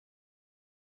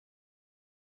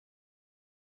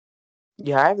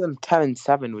 yeah, I have them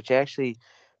 10-7, which actually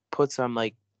puts them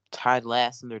like tied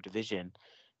last in their division,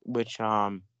 which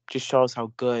just shows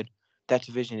how good that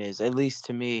division is. At least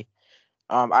to me.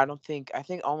 I don't think. I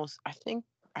think almost. I think.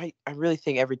 I really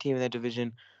think every team in that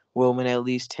division will win at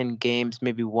least 10 games.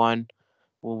 Maybe one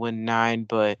will win 9.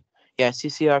 But yeah, I see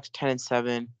Seahawks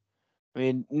 10-7. I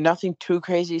mean, nothing too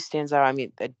crazy stands out. I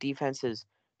mean, that defense is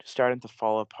just starting to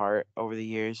fall apart over the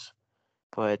years,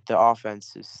 but the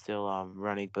offense is still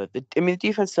running. But the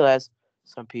defense still has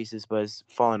some pieces, but it's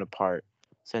fallen apart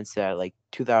since that like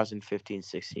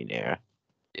 2015-16 era.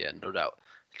 Yeah, no doubt.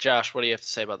 Josh, what do you have to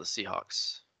say about the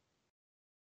Seahawks?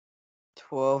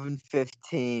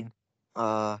 12-15.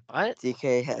 What?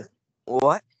 DK has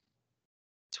what?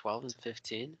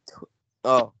 12-15?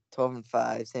 Oh,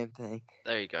 12-5, same thing.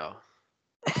 There you go.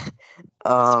 It's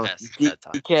past his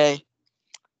bedtime. DK,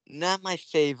 not my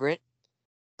favorite.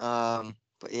 But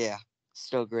yeah,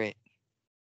 still great.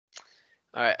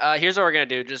 All right. Here's what we're gonna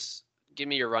do. Just give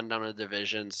me your rundown of the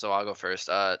division. So I'll go first.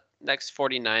 Next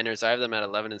 49ers. I have them at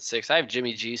 11-6. I have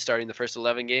Jimmy G starting the first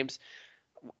 11 games.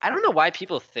 I don't know why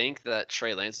people think that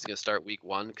Trey Lance is going to start week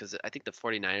 1 because I think the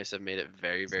 49ers have made it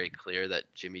very, very clear that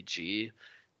Jimmy G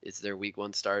is their week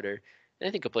 1 starter. And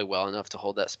I think he'll play well enough to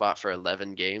hold that spot for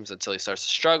 11 games until he starts to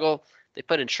struggle. They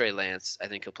put in Trey Lance. I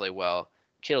think he'll play well.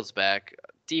 Kittle's back.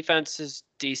 Defense is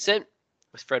decent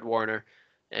with Fred Warner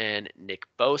and Nick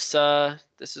Bosa.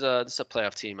 This is a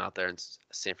playoff team out there in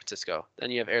San Francisco.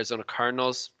 Then you have Arizona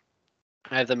Cardinals.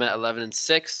 I have them at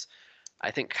 11-6. I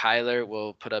think Kyler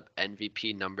will put up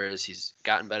MVP numbers. He's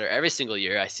gotten better every single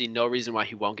year. I see no reason why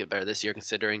he won't get better this year,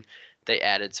 considering they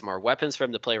added some more weapons for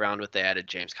him to play around with. They added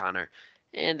James Conner,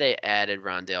 and they added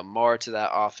Rondale Moore to that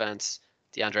offense.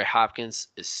 DeAndre Hopkins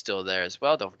is still there as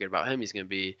well. Don't forget about him. He's going to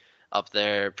be up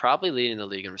there, probably leading the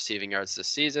league in receiving yards this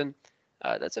season.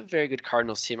 That's a very good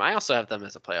Cardinals team. I also have them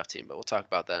as a playoff team, but we'll talk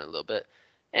about that in a little bit.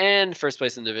 And first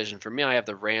place in the division for me, I have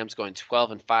the Rams going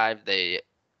 12-5. They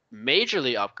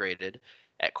majorly upgraded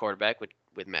at quarterback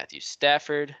with Matthew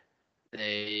Stafford.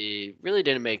 They really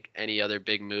didn't make any other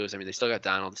big moves. I mean, they still got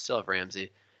Donald, they still have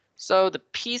Ramsey. So the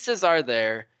pieces are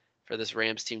there. for this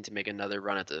Rams team to make another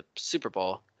run at the Super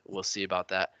Bowl. We'll see about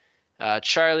that.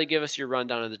 Charlie, give us your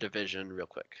rundown of the division real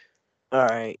quick. All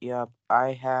right. Yep.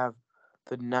 I have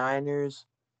the Niners.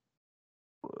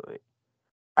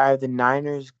 I have the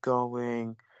Niners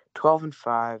going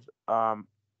 12-5,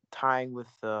 tying with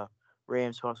the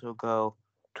Rams, who also go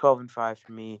 12-5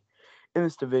 for me in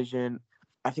this division.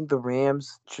 I think the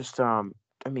Rams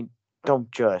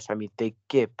they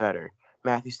get better.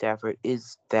 Matthew Stafford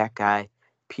is that guy.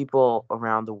 People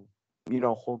around the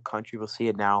whole country will see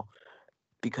it now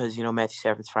because Matthew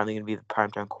Stafford's finally going to be the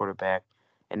primetime quarterback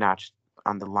and not just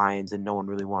on the Lions, and no one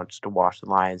really wants to watch the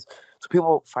Lions. So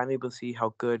people finally able to see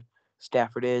how good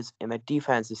Stafford is, and that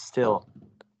defense is still,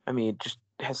 just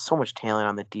has so much talent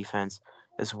on the defense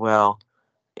as well.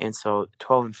 And so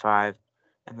 12-5,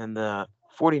 and then the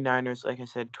 49ers, like I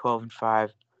said, 12-5.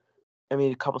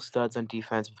 A couple studs on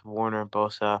defense with Warner and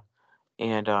Bosa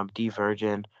and D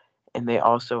Virgin, and they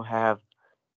also have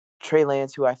Trey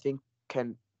Lance, who I think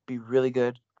can be really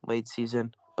good late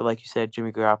season. But like you said,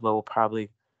 Jimmy Garoppolo will probably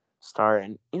start,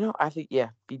 and I think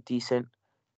be decent.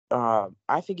 I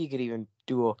think he could even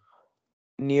do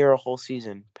near a whole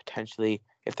season potentially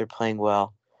if they're playing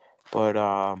well. But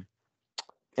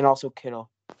and also Kittle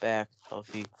back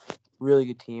healthy, really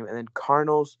good team. And then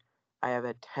Cardinals, I have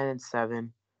at 10-7.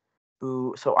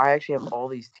 So I actually have all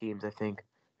these teams I think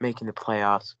making the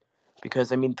playoffs because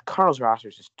the Cardinals roster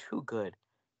is just too good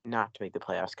not to make the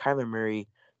playoffs. Kyler Murray,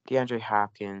 DeAndre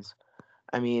Hopkins.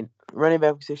 Running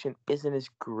back position isn't as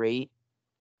great,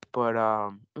 but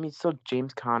still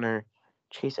James Conner,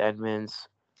 Chase Edmonds,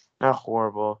 not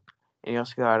horrible. And you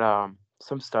also got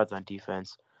some studs on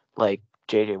defense like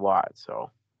J.J. Watt, so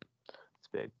it's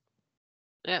big.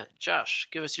 Yeah, Josh,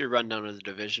 give us your rundown of the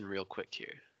division real quick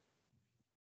here.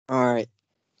 All right.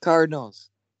 Cardinals.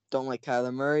 Don't like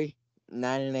Kyler Murray.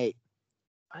 9-8.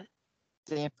 What?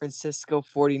 San Francisco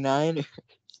 49ers.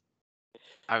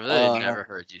 I really never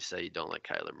heard you say you don't like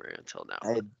Kyler Murray until now.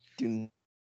 I do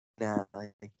not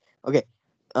like. Okay.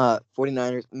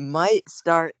 49ers might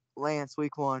start Lance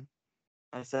week 1.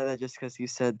 I said that just because you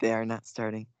said they are not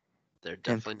starting. They're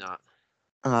definitely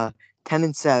not.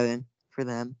 10-7 for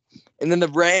them. And then the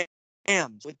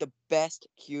Rams with the best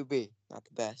QB. Not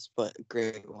the best, but a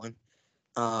great one.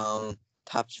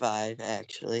 Top 5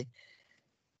 actually.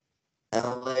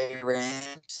 LA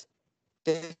Rams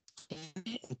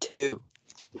 15-2.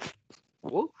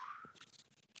 Woo.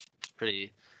 That's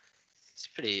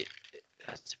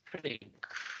a pretty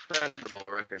incredible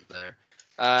record there.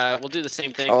 We'll do the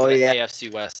same thing for the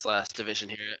AFC West last division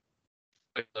here.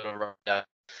 Quick little rundown.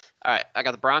 All right, I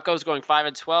got the Broncos going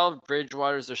 5-12.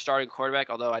 Bridgewater's their starting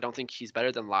quarterback, although I don't think he's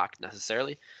better than Locke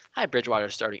necessarily. I have Bridgewater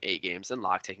starting 8 games and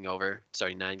Locke taking over,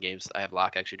 starting 9 games. I have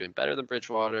Locke actually doing better than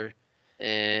Bridgewater.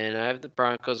 And I have the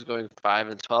Broncos going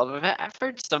 5-12. I've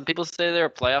heard some people say they're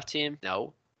a playoff team.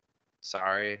 No.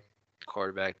 Sorry.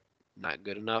 Quarterback not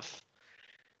good enough.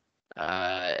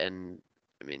 And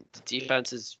the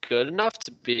defense is good enough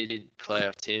to be a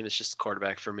playoff team. It's just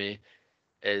quarterback for me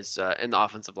is and the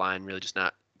offensive line really just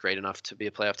not great enough to be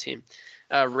a playoff team.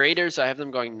 Raiders, I have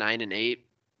them going 9-8.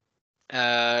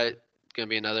 Gonna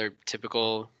be another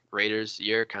typical Raiders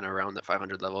year, kind of around the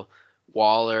 500 level.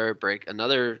 Waller break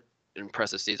another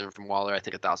impressive season from Waller. I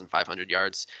think 1,500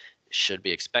 yards should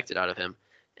be expected out of him.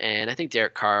 And I think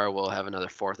Derek Carr will have another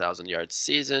 4,000 yards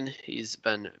season. He's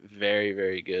been very,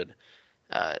 very good.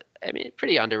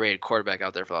 Pretty underrated quarterback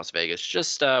out there for Las Vegas.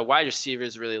 Just wide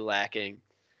receivers really lacking.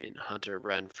 Hunter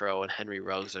Renfrow and Henry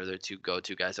Ruggs are their 2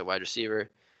 go-to guys at wide receiver.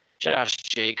 Josh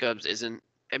Jacobs is a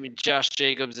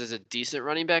decent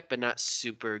running back, but not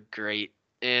super great.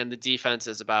 And the defense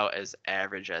is about as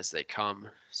average as they come.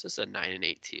 So it's a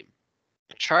 9-8 team.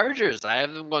 Chargers, I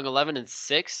have them going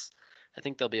 11-6. I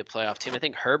think they'll be a playoff team. I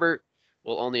think Herbert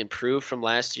will only improve from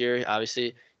last year.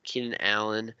 Obviously, Keenan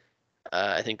Allen.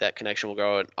 I think that connection will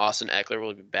grow, and Austin Eckler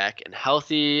will be back and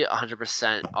healthy,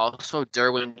 100%. Also,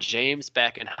 Derwin James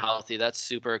back and healthy. That's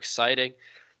super exciting.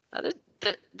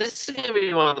 This is going to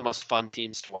be one of the most fun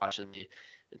teams to watch in the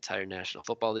entire National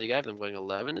Football League. I have them going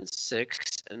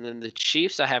 11-6, and then the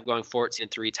Chiefs I have going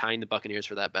 14-3, tying the Buccaneers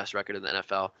for that best record in the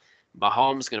NFL.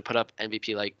 Mahomes going to put up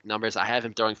MVP-like numbers. I have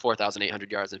him throwing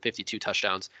 4,800 yards and 52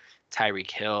 touchdowns. Tyreek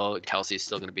Hill, Kelsey is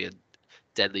still going to be a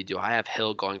deadly duo. I have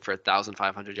Hill going for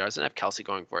 1,500 yards and I have Kelsey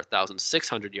going for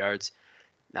 1,600 yards.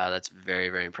 Now that's very,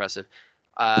 very impressive.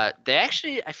 They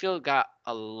actually, I feel, got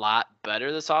a lot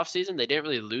better this offseason. They didn't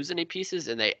really lose any pieces,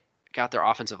 and they got their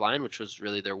offensive line, which was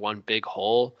really their one big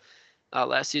hole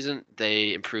last season.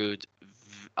 They improved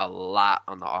a lot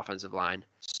on the offensive line.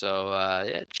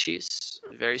 So, Chiefs,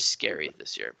 very scary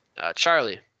this year.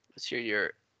 Charlie, let's hear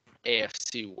your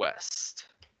AFC West.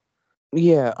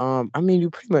 Yeah, I mean, you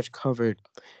pretty much covered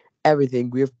everything.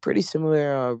 We have pretty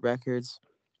similar records,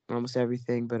 almost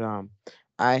everything. But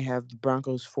I have the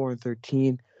Broncos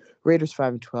 4-13, Raiders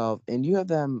 5-12, and you have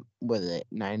them. What is it,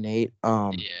 9-8?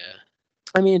 Yeah.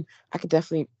 I mean, I could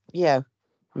definitely, yeah,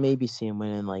 maybe see them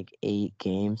winning like 8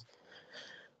 games.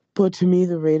 But to me,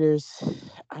 the Raiders,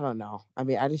 I don't know. I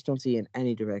mean, I just don't see in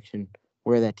any direction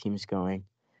where that team's going.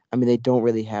 I mean, they don't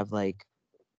really have like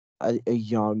a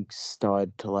young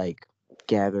stud to like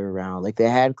gather around. Like they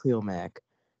had Cleo Mack,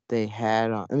 they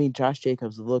had. I mean, Josh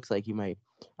Jacobs looks like he might.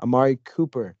 Amari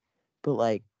Cooper, but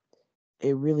like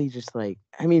it really just like.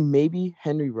 I mean, maybe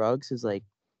Henry Ruggs is like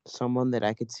someone that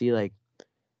I could see like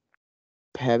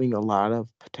having a lot of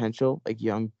potential, like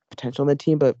young potential in the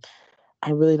team, but I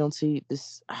really don't see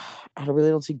this. I really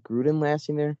don't see Gruden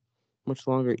lasting there much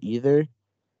longer either.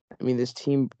 I mean, this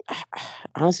team,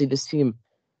 honestly, this team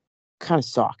kind of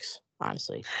sucks,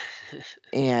 honestly.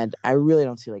 And I really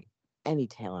don't see like any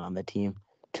talent on the team,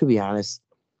 to be honest.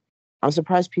 I'm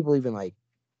surprised people even like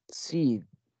see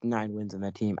 9 wins in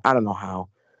that team. I don't know how,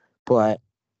 but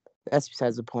that's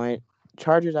besides the point.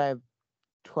 Chargers, I have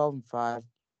 12-5.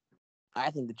 I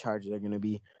think the Chargers are going to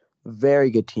be a very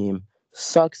good team.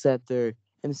 Sucks that they're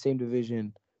in the same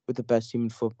division with the best team in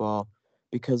football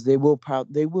because they will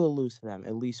lose to them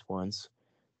at least once,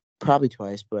 probably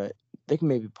twice, but they can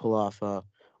maybe pull off a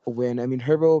win. I mean,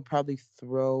 Herbert will probably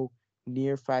throw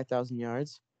near 5,000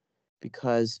 yards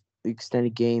because the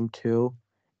extended game too.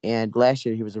 And last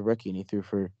year he was a rookie and he threw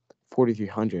for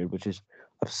 4,300, which is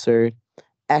absurd.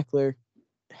 Eckler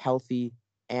healthy,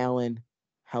 Allen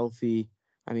healthy.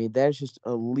 I mean, that's just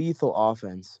a lethal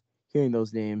offense. Hearing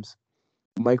those names,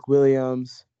 Mike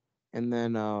Williams, and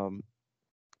then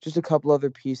just a couple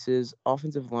other pieces.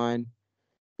 Offensive line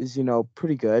is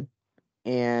pretty good,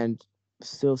 and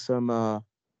still some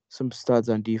studs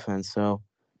on defense. So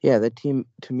yeah, that team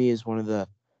to me is one of the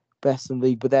best in the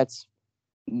league. But that's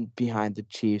behind the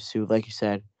Chiefs, who, like you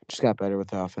said, just got better with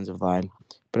the offensive line.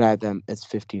 But I have them as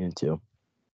 15-2.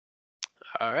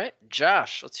 All right,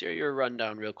 Josh, let's hear your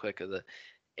rundown real quick of the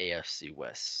AFC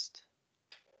West.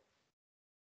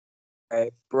 All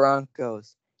right,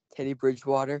 Broncos. Teddy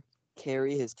Bridgewater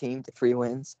carry his team to 3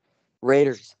 wins.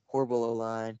 Raiders, horrible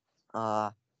O-line.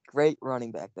 Great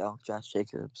running back though. Josh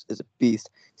Jacobs is a beast.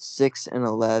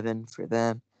 6-11 for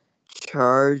them.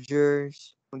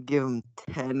 Chargers, we'll give them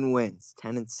 10 wins,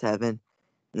 10-7, and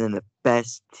then the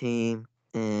best team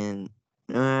in.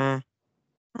 I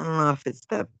don't know if it's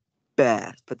the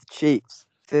best, but the Chiefs,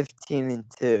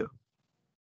 15-2.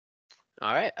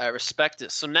 All right, I respect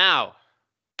it. So now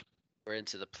we're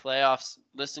into the playoffs.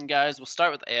 Listen, guys, we'll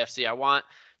start with the AFC. I want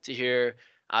to hear,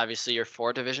 obviously, your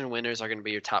 4 division winners are going to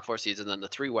be your top 4 seeds, and then the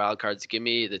 3 wild cards. Give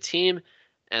me the team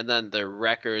and then their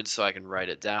records so I can write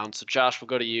it down. So, Josh, we'll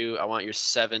go to you. I want your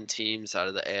 7 teams out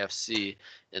of the AFC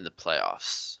in the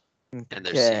playoffs and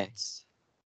their Okay. seeds.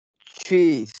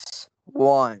 Chiefs,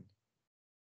 1.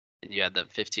 And you had them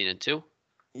 15-2.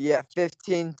 Yeah,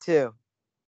 15-2.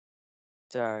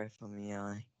 Sorry if I'm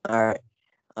yelling. All right.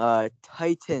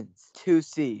 Titans, 2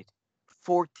 seed,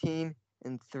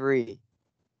 14-3.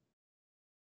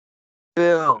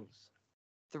 Bills,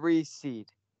 3 seed,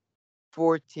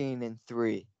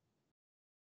 14-3.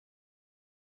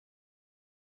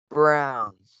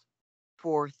 Browns,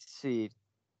 4th seed,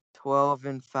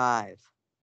 12-5.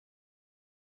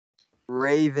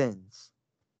 Ravens,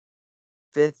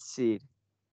 5th seed,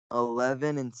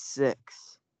 11-6.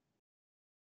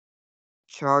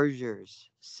 Chargers,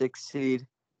 6th seed,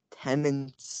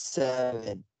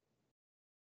 10-7.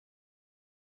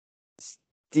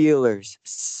 Steelers,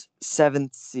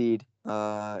 7th seed,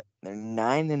 they're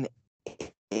 9-8.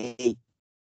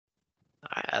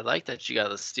 I like that you got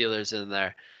the Steelers in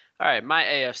there. All right, my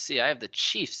AFC, I have the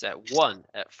Chiefs at 1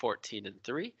 at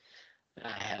 14-3. I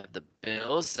have the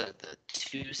Bills at the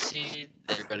 2 seed.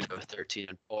 They're going to go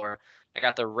 13-4. I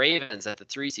got the Ravens at the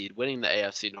 3 seed, winning the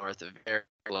AFC North very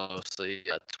closely,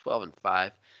 12-5.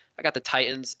 I got the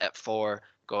Titans at 4,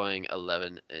 going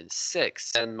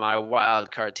 11-6. And my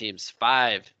wild card teams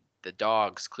 5, the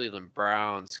Dogs, Cleveland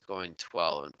Browns, going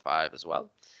 12-5 as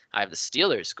well. I have the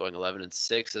Steelers going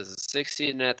 11-6 as a 6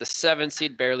 seed, and at the 7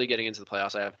 seed, barely getting into the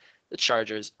playoffs, I have the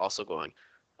Chargers also going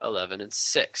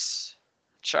 11-6.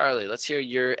 Charlie, let's hear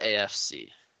your AFC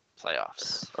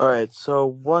playoffs. All right, so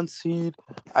 1 seed,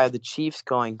 I have the Chiefs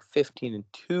going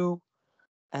 15-2,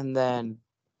 and then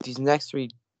these next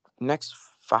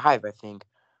 5, I think,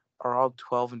 are all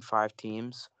 12-5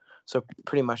 teams. So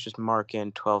pretty much just mark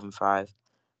in 12-5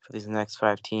 for these next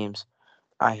 5 teams.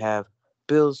 I have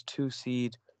Bills 2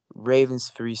 seed,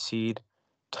 Ravens 3 seed,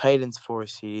 Titans 4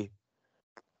 seed,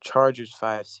 Chargers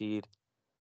 5 seed,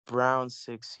 Browns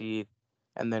 6 seed,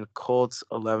 and then Colts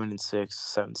 11 and 6,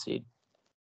 7 seed.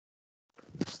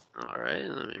 All right,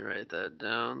 let me write that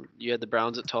down. You had the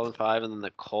Browns at 12 and 5, and then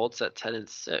the Colts at 10 and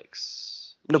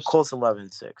 6. No, Colts 11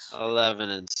 and 6. 11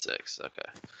 and 6. Okay.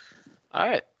 All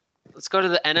right. Let's go to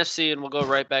the NFC, and we'll go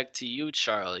right back to you,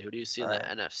 Charlie. Who do you see in the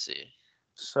NFC?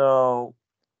 So,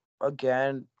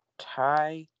 again,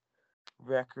 tie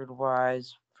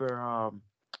record-wise for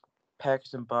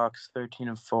Packers and Bucks, 13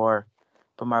 and 4.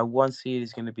 But my 1 seed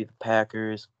is going to be the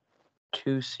Packers,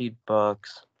 2 seed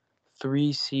Bucks,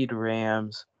 3 seed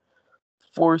Rams,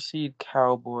 4 seed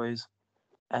Cowboys,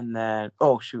 and then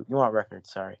you want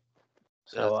records? Sorry.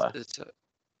 So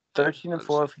 13 and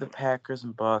 4 for the Packers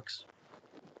and Bucks.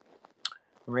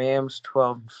 Rams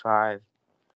 12 and 5.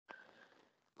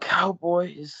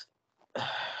 Cowboys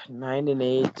 9 and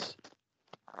 8,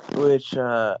 which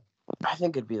I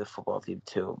think it'd be the football team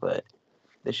too, but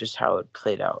that's just how it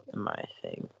played out in my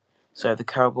thing. So I have the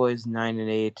Cowboys 9 and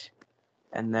 8,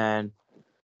 and then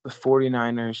the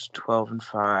 49ers 12 and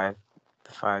 5,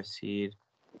 the 5 seed.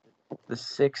 The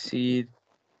 6 seed,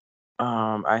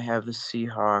 I have the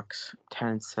Seahawks 10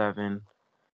 and 7,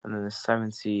 and then the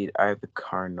 7 seed I have the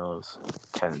Cardinals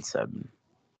 10 and 7.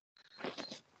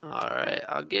 All right,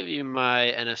 I'll give you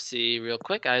my NFC real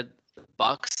quick. I had the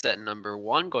Bucks at number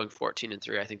 1, going 14 and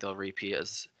 3. I think they'll repeat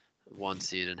as 1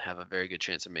 seed and have a very good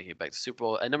chance of making it back to Super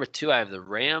Bowl. At number 2, I have the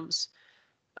Rams.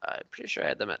 I'm pretty sure I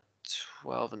had them at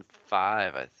 12 and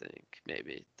 5. I think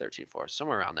maybe 13-4,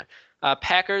 somewhere around there.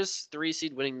 Packers 3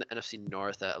 seed, winning the NFC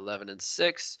North at 11 and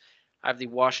 6. I have the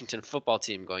Washington Football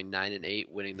Team going 9 and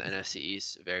 8, winning the NFC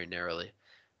East very narrowly.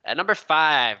 At number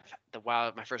 5,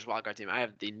 my first wildcard team, I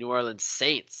have the New Orleans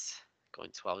Saints going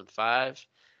 12 and 5.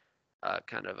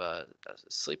 Kind of a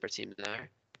sleeper team there,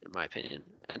 in my opinion.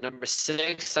 At number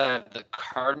 6, I have the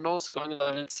Cardinals going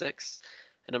 11 and 6.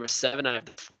 At number 7, I have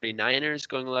the 49ers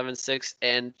going 11 and 6,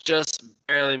 and just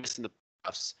barely missing the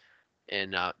playoffs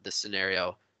in this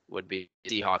scenario would be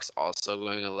Seahawks also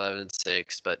going 11 and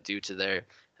 6, but due to their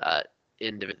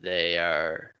they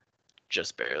are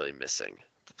just barely missing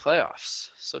the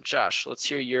playoffs. So Josh, let's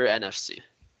hear your NFC.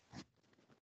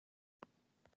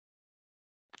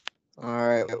 All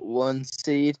right, 1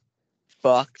 seed,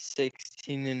 Bucks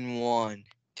 16 and 1.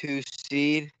 2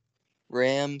 seed,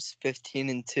 Rams 15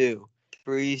 and 2.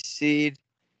 3 seed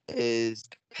is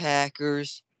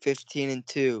Packers 15 and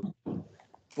 2.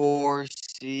 4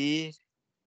 seed,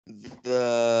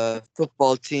 the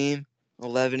football team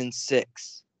 11 and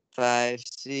 6. 5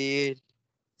 seed,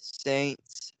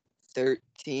 Saints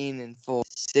 13 and 4.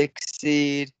 6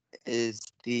 seed is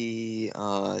the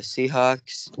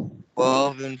Seahawks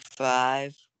 12 and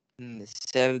 5. And the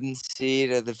 7th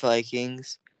seed are the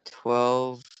Vikings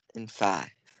 12 and 5.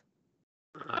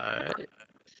 All right.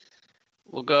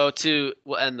 We'll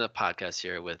end the podcast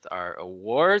here with our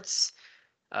awards.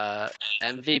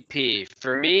 MVP.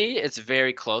 For me, it's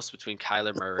very close between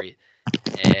Kyler Murray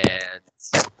and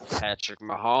Patrick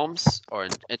Mahomes,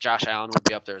 and Josh Allen would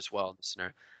be up there as well,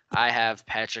 listener. I have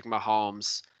Patrick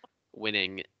Mahomes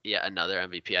winning yet another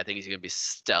MVP. I think he's going to be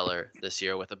stellar this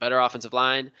year with a better offensive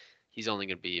line. He's only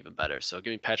going to be even better. So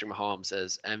give me Patrick Mahomes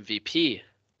as MVP.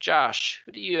 Josh,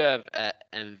 who do you have at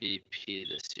MVP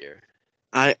this year?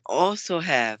 I also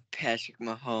have Patrick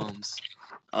Mahomes.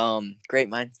 Great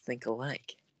minds think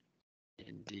alike.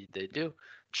 Indeed, they do.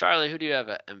 Charlie, who do you have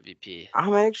at MVP?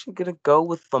 I'm actually gonna go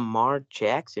with Lamar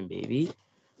Jackson, baby.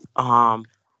 I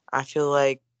feel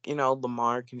like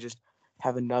Lamar can just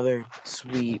have another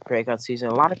sweet breakout season.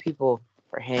 A lot of people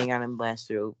are hanging on him last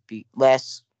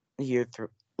year through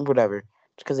whatever,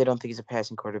 just because they don't think he's a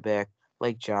passing quarterback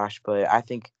like Josh. But I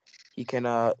think he can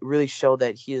really show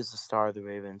that he is the star of the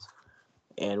Ravens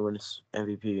and win his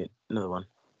MVP. Another one.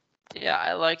 Yeah,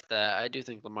 I like that. I do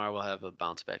think Lamar will have a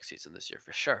bounce back season this year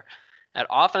for sure. At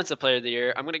Offensive Player of the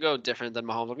Year, I'm going to go different than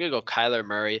Mahomes. I'm going to go Kyler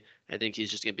Murray. I think he's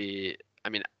just going to be,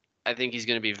 I think he's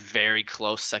going to be very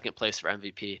close second place for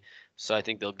MVP. So I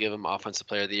think they'll give him Offensive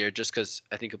Player of the Year just because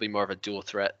I think he'll be more of a dual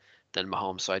threat than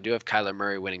Mahomes. So I do have Kyler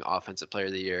Murray winning Offensive Player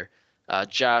of the Year.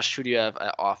 Josh, who do you have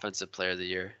at Offensive Player of the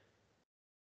Year?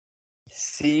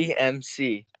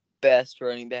 CMC, best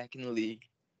running back in the league.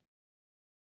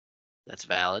 That's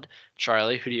valid.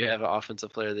 Charlie, who do you have at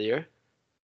Offensive Player of the Year?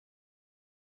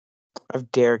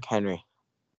 Of Derrick Henry.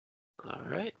 All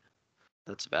right.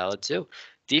 That's valid too.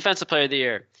 Defensive Player of the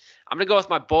Year. I'm going to go with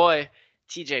my boy,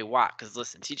 TJ Watt, because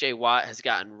listen, TJ Watt has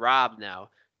gotten robbed now.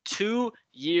 2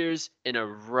 years in a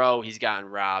row he's gotten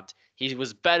robbed. He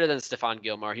was better than Stephon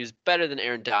Gilmore. He was better than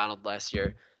Aaron Donald last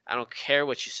year. I don't care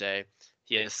what you say.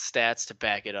 He has stats to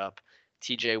back it up.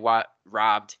 TJ Watt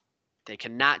robbed. They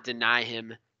cannot deny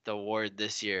him the award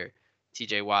this year.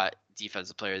 TJ Watt,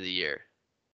 Defensive Player of the Year.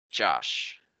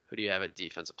 Josh, who do you have at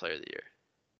Defensive Player of the Year?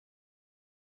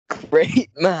 Great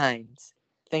minds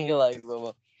think alike,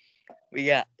 Bobo. We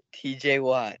got TJ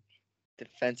Watt,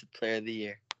 Defensive Player of the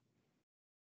Year.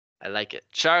 I like it.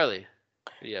 Charlie,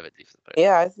 who do you have at Defensive Player?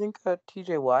 Yeah, I think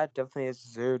TJ Watt definitely has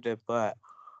deserved it, but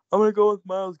I'm going to go with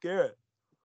Myles Garrett.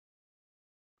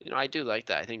 I do like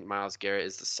that. I think Myles Garrett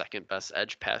is the second best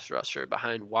edge pass rusher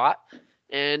behind Watt.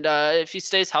 And if he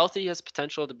stays healthy, he has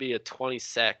potential to be a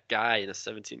 20-sack guy in a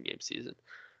 17-game season.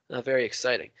 Very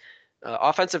exciting.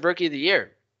 Offensive Rookie of the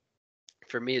Year,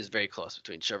 for me, is very close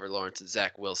between Trevor Lawrence and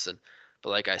Zach Wilson. But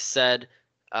like I said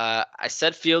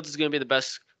Fields is going to be the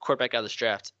best quarterback out of this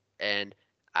draft, and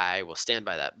I will stand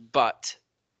by that. But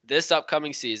this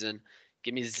upcoming season,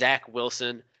 give me Zach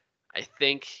Wilson. I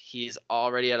think he's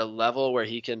already at a level where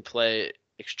he can play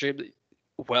extremely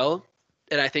well.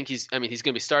 And I think he's going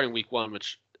to be starting week 1,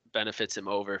 which benefits him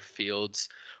over Fields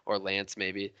or Lance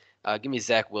maybe. Give me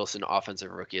Zach Wilson,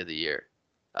 Offensive Rookie of the Year.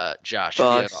 Josh, who do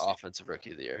you have Offensive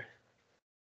Rookie of the Year?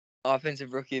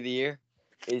 Offensive Rookie of the Year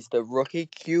is the rookie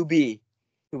QB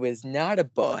who is not a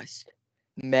bust,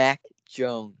 Mac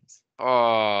Jones.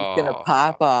 Oh, He's gonna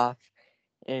pop off,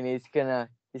 and he's gonna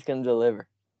deliver.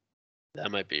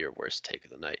 That might be your worst take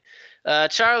of the night.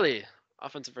 Charlie,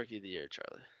 Offensive Rookie of the Year,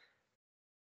 Charlie.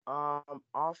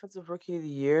 Offensive Rookie of the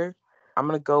Year, I'm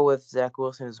going to go with Zach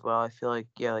Wilson as well. I feel like,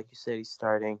 yeah, like you said, he's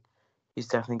starting. He's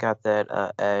definitely got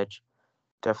that edge.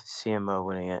 Definitely see him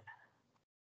winning it.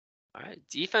 All right,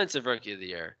 Defensive Rookie of the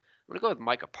Year. I'm going to go with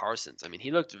Micah Parsons.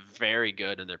 He looked very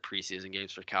good in their preseason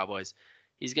games for Cowboys.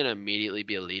 He's going to immediately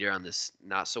be a leader on this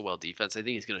not-so-well defense. I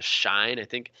think he's going to shine. I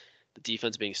think the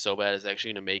defense being so bad is actually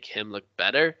going to make him look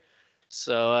better.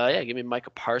 So, yeah, give me Micah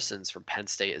Parsons from Penn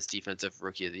State as Defensive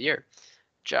Rookie of the Year.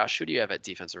 Josh, who do you have at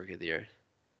Defensive Rookie of the Year?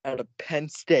 Out of Penn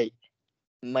State,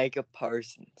 Micah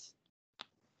Parsons.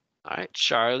 All right,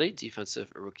 Charlie, Defensive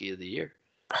Rookie of the Year.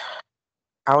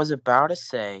 I was about to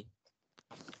say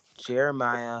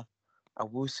Jeremiah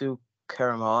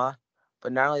Owusu-Koramoah,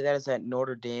 but not only that is that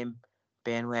Notre Dame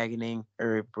bandwagoning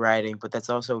or riding, but that's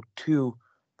also 2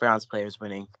 Browns players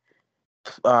winning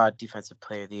Defensive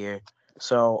Player of the Year.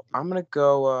 So I'm going to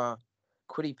go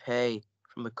Kwity Paye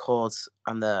from the Colts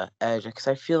on the edge, because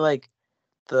I feel like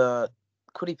the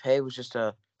Kwity Paye was just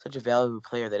such a valuable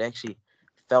player that actually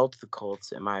fell to the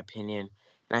Colts, in my opinion.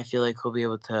 And I feel like he'll be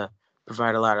able to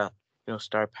provide a lot of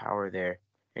star power there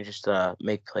and just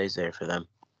make plays there for them.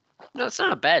 No, it's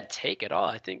not a bad take at all.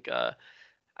 I think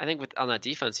on that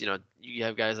defense, you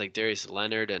have guys like Darius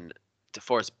Leonard and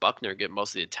DeForest Buckner get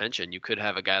most of the attention. You could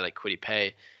have a guy like Kwity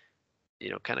Paye,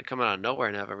 kind of come out of nowhere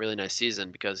and have a really nice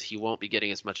season because he won't be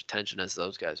getting as much attention as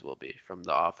those guys will be from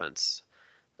the offense.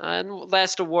 And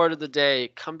last award of the day,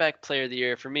 Comeback Player of the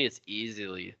Year. For me, it's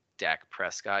easily Dak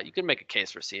Prescott. You could make a case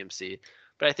for CMC,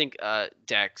 but I think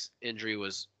Dak's injury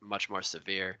was much more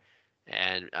severe,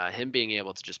 and him being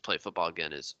able to just play football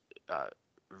again is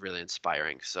really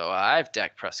inspiring. So I have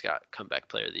Dak Prescott, Comeback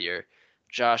Player of the Year.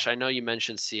 Josh, I know you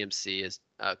mentioned CMC as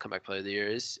Comeback Player of the Year.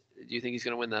 Do you think he's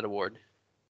going to win that award?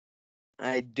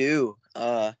 I do.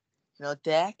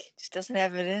 Dak just doesn't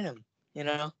have it in him.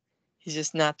 He's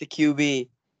just not the QB.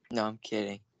 No, I'm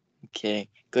kidding.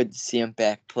 Good to see him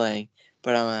back playing,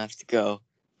 but I'm going to have to go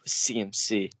with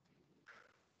CMC.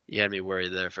 You had me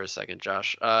worried there for a second,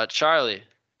 Josh. Charlie,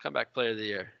 Comeback Player of the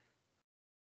Year.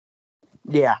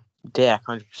 Yeah, Dak,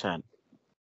 100%.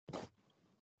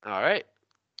 All right.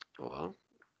 Well,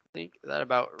 I think that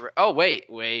about. Oh, wait.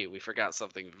 We forgot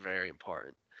something very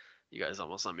important. You guys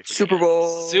almost let me forget.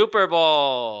 Super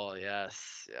Bowl.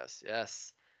 Yes.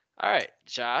 All right,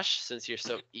 Josh, since you're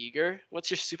so eager, what's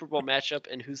your Super Bowl matchup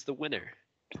and who's the winner?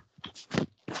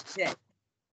 Yeah.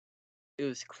 It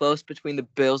was close between the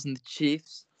Bills and the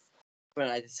Chiefs, but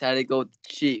I decided to go with the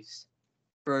Chiefs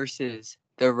versus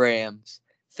the Rams.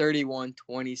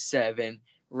 31-27.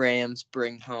 Rams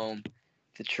bring home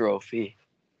the trophy.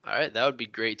 All right, that would be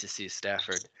great to see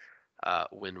Stafford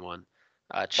win one.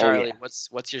 Charlie,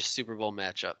 what's your Super Bowl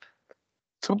matchup?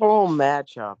 Super Bowl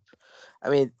matchup.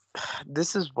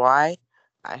 This is why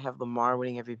I have Lamar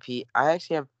winning MVP. I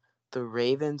actually have the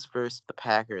Ravens versus the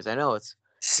Packers. I know it's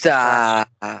stop.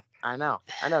 I know,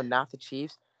 not the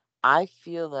Chiefs. I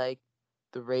feel like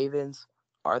the Ravens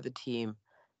are the team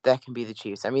that can be the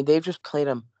Chiefs. They've just played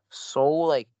them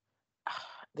so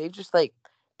they've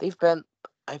been.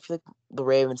 I feel like the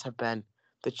Ravens have been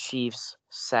the Chiefs'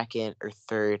 second or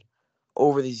third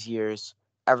over these years,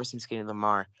 ever since getting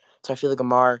Lamar. So I feel like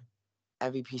Lamar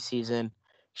MVP season,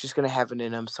 he's just gonna have it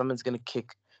in him. Someone's gonna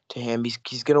kick to him.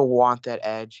 He's gonna want that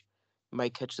edge. He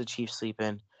might catch the Chiefs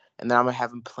sleeping, and then I'm gonna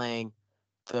have him playing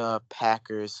the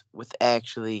Packers with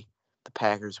actually the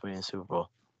Packers winning the Super Bowl.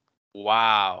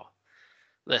 Wow.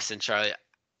 Listen, Charlie,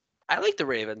 I like the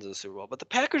Ravens in the Super Bowl, but the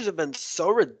Packers have been so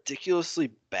ridiculously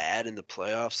bad in the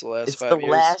playoffs the last It's the 5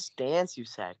 years. last dance, you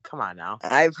said. Come on now.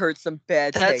 I've heard some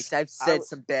bad That's- takes. I've said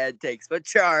some bad takes, but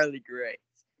Charlie Gray.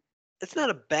 It's not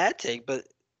a bad take, but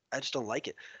I just don't like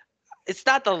it. It's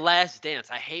not the last dance.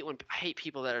 I hate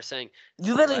people that are saying it's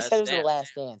You the literally last said it was the dance.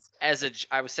 last dance.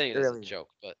 I was saying it as a Earlier. joke,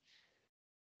 but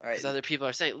All right. because other people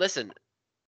are saying, listen,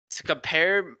 to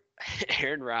compare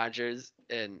Aaron Rodgers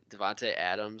and Devontae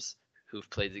Adams, who've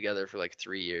played together for like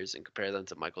 3 years, and compare them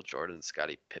to Michael Jordan,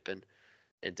 Scottie Pippen,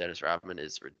 and Dennis Rodman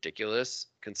is ridiculous.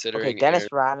 Considering Okay, Dennis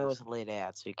Rodman was a late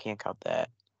ad, so you can't count that.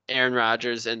 Aaron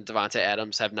Rodgers and Devontae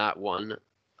Adams have not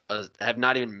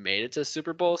even made it to the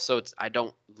Super Bowl, so I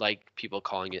don't like people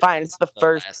calling it. Fine, it's the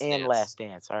first last and dance. last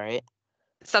dance. All right.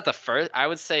 It's not the first. I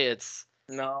would say it's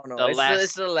No, The last-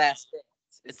 it's the last dance.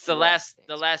 it's the last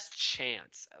dance.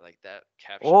 chance. I like that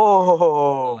caption. The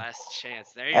Whoa, last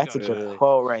chance. There you that's go. a Charlie. good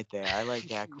quote right there. I like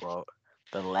that quote.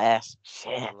 The last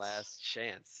chance. The last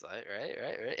chance. Right.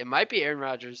 It might be Aaron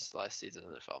Rodgers' last season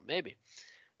in the NFL. Maybe.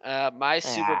 My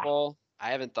Super Ah. Bowl. I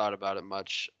haven't thought about it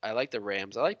much. I like the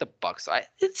Rams. I like the Bucks.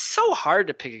 It's so hard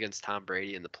to pick against Tom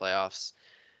Brady in the playoffs,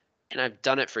 and I've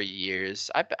done it for years.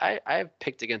 I've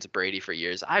picked against Brady for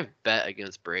years. I've bet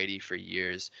against Brady for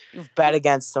years, You've bet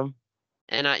against them.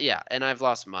 and I've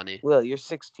lost money. Will, you're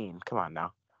 16. Come on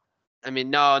now. I mean,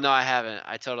 no, I haven't.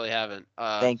 I totally haven't.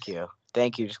 Thank you.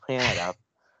 Just clean that up.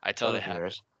 I totally Other haven't.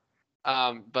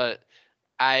 viewers. But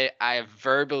I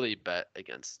verbally bet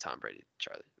against Tom Brady,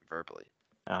 Charlie. Verbally.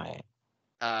 All right.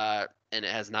 And it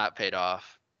has not paid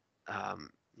off.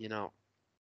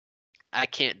 I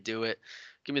can't do it.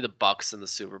 Give me the Bucks in the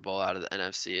Super Bowl out of the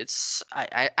NFC.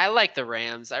 I like the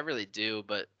Rams, I really do,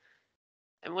 but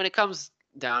and when it comes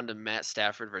down to Matt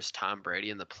Stafford versus Tom Brady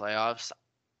in the playoffs,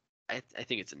 I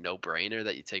think it's a no-brainer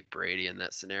that you take Brady in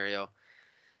that scenario.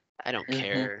 I don't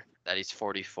care that he's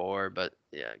 44, but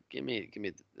yeah, give me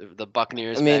the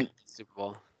Buccaneers back in the Super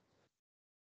Bowl.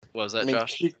 What was that,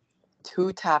 Josh?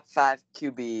 Two top 5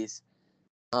 QBs.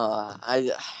 I'd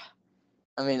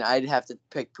have to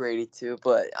pick Brady too,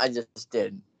 but I just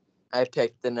didn't. I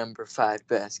picked the number 5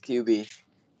 best QB,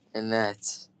 and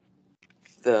that's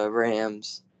the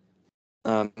Rams.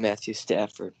 Matthew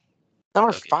Stafford. Number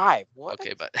Okay. 5. What?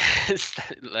 Okay, but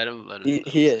let him.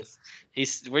 He is.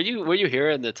 He's. Were you here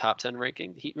in the top 10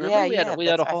 ranking? We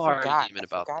had a whole I argument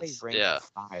about forgot this. he ranked Yeah.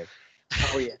 5.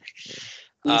 Oh yeah.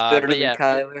 He's better but than yeah.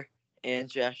 Kyler and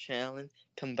Josh Allen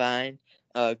combined.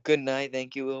 Good night,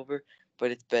 thank you, Wilbur.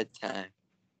 But it's bedtime.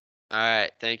 All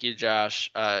right, thank you, Josh.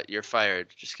 You're fired.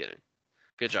 Just kidding.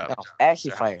 Good job. No,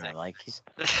 actually Sir, fired. thanks. Like he's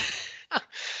All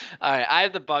right, I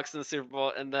have the Bucks in the Super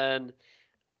Bowl, and then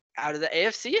out of the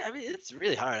AFC, I mean, it's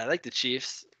really hard. I like the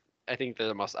Chiefs. I think they're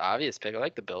the most obvious pick. I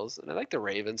like the Bills, and I like the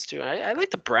Ravens too. I like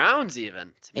the Browns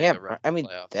even. To make a run in the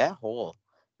playoffs. that whole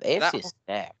the AFC is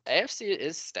stacked. AFC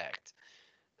is stacked.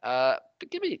 But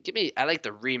give me. I like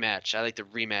the rematch. I like the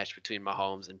rematch between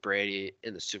Mahomes and Brady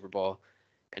in the Super Bowl,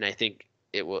 and I think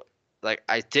it will. Like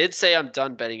I did say, I'm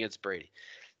done betting against Brady,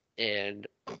 and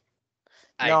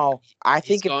I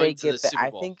think if going they to the get back, Super I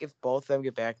Bowl. think if both of them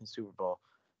get back in the Super Bowl,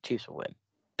 Chiefs will win.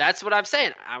 That's what I'm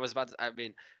saying.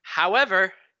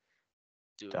 However,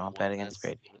 Don't bet against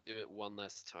Brady. Do it one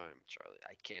last time, Charlie.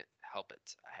 I can't help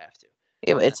it. I have to.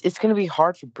 Yeah, but it's gonna be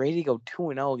hard for Brady to go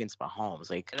 2-0 against Mahomes.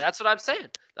 Like And that's what I'm saying.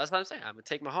 I'm gonna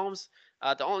take Mahomes.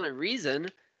 The only reason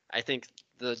I think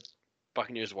the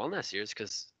Buccaneers won last year is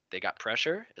because they got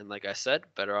pressure, and like I said,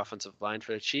 better offensive line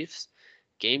for the Chiefs.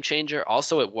 Game changer.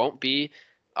 Also, it won't be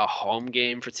a home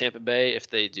game for Tampa Bay if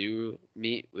they do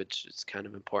meet, which is kind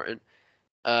of important.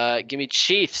 Give me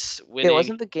Chiefs winning.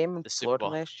 wasn't the game in the Super Florida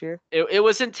Bowl. last year? It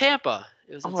was in Tampa.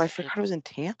 I forgot it was in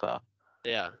Tampa.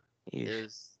 Yeah.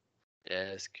 Yeesh.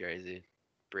 It's crazy.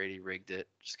 Brady rigged it.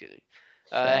 Just kidding.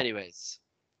 Fact. Anyways,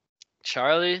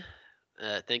 Charlie,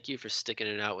 thank you for sticking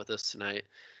it out with us tonight.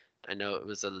 I know it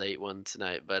was a late one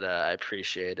tonight, but I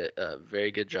appreciate it.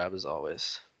 Very good job as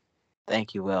always.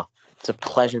 Thank you, Will. It's a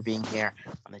pleasure being here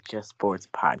on the Just Sports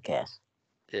podcast.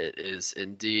 It is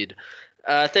indeed.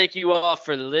 Thank you all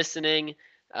for listening.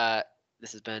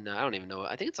 This has been, I don't even know,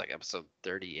 I think it's like episode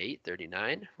 38,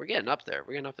 39. We're getting up there,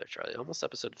 Charlie. Almost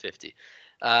episode 50.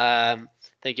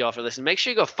 Thank you all for listening. Make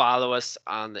sure you go follow us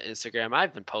on the Instagram.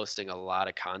 I've been posting a lot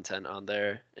of content on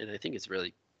there, and I think it's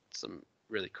really some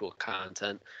really cool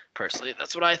content. Personally,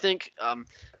 that's what I think. I'm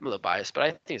a little biased, but I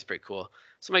think it's pretty cool.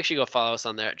 So make sure you go follow us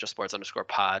on there at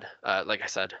justsports_pod. Like I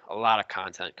said, a lot of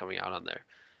content coming out on there.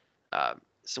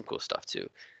 Some cool stuff too.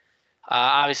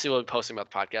 Obviously, we'll be posting about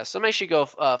the podcast, so make sure you go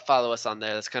follow us on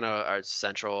there. That's kind of our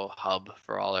central hub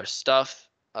for all our stuff.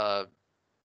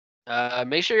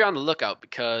 Make sure you're on the lookout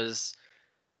because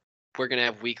we're going to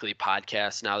have weekly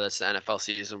podcasts now that's the NFL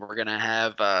season. We're going to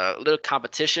have a little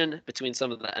competition between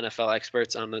some of the NFL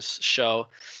experts on this show,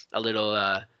 a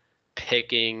little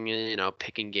picking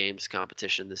games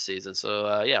competition this season.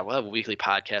 So, yeah, we'll have a weekly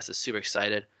podcast. I'm super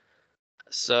excited.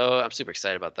 So I'm super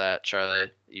excited about that.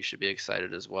 Charlie, you should be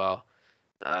excited as well.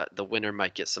 The winner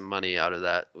might get some money out of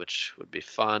that, which would be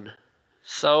fun.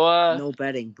 So No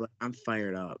betting, but I'm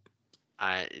fired up.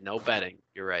 No betting.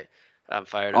 You're right. I'm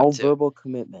fired All up too. verbal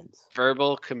commitments.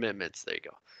 Verbal commitments. There you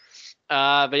go.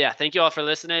 But yeah, thank you all for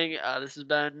listening. This has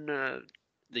been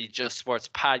the Just Sports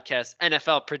Podcast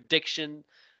NFL prediction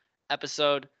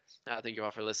episode. Thank you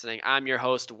all for listening. I'm your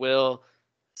host, Will,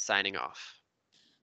 signing off.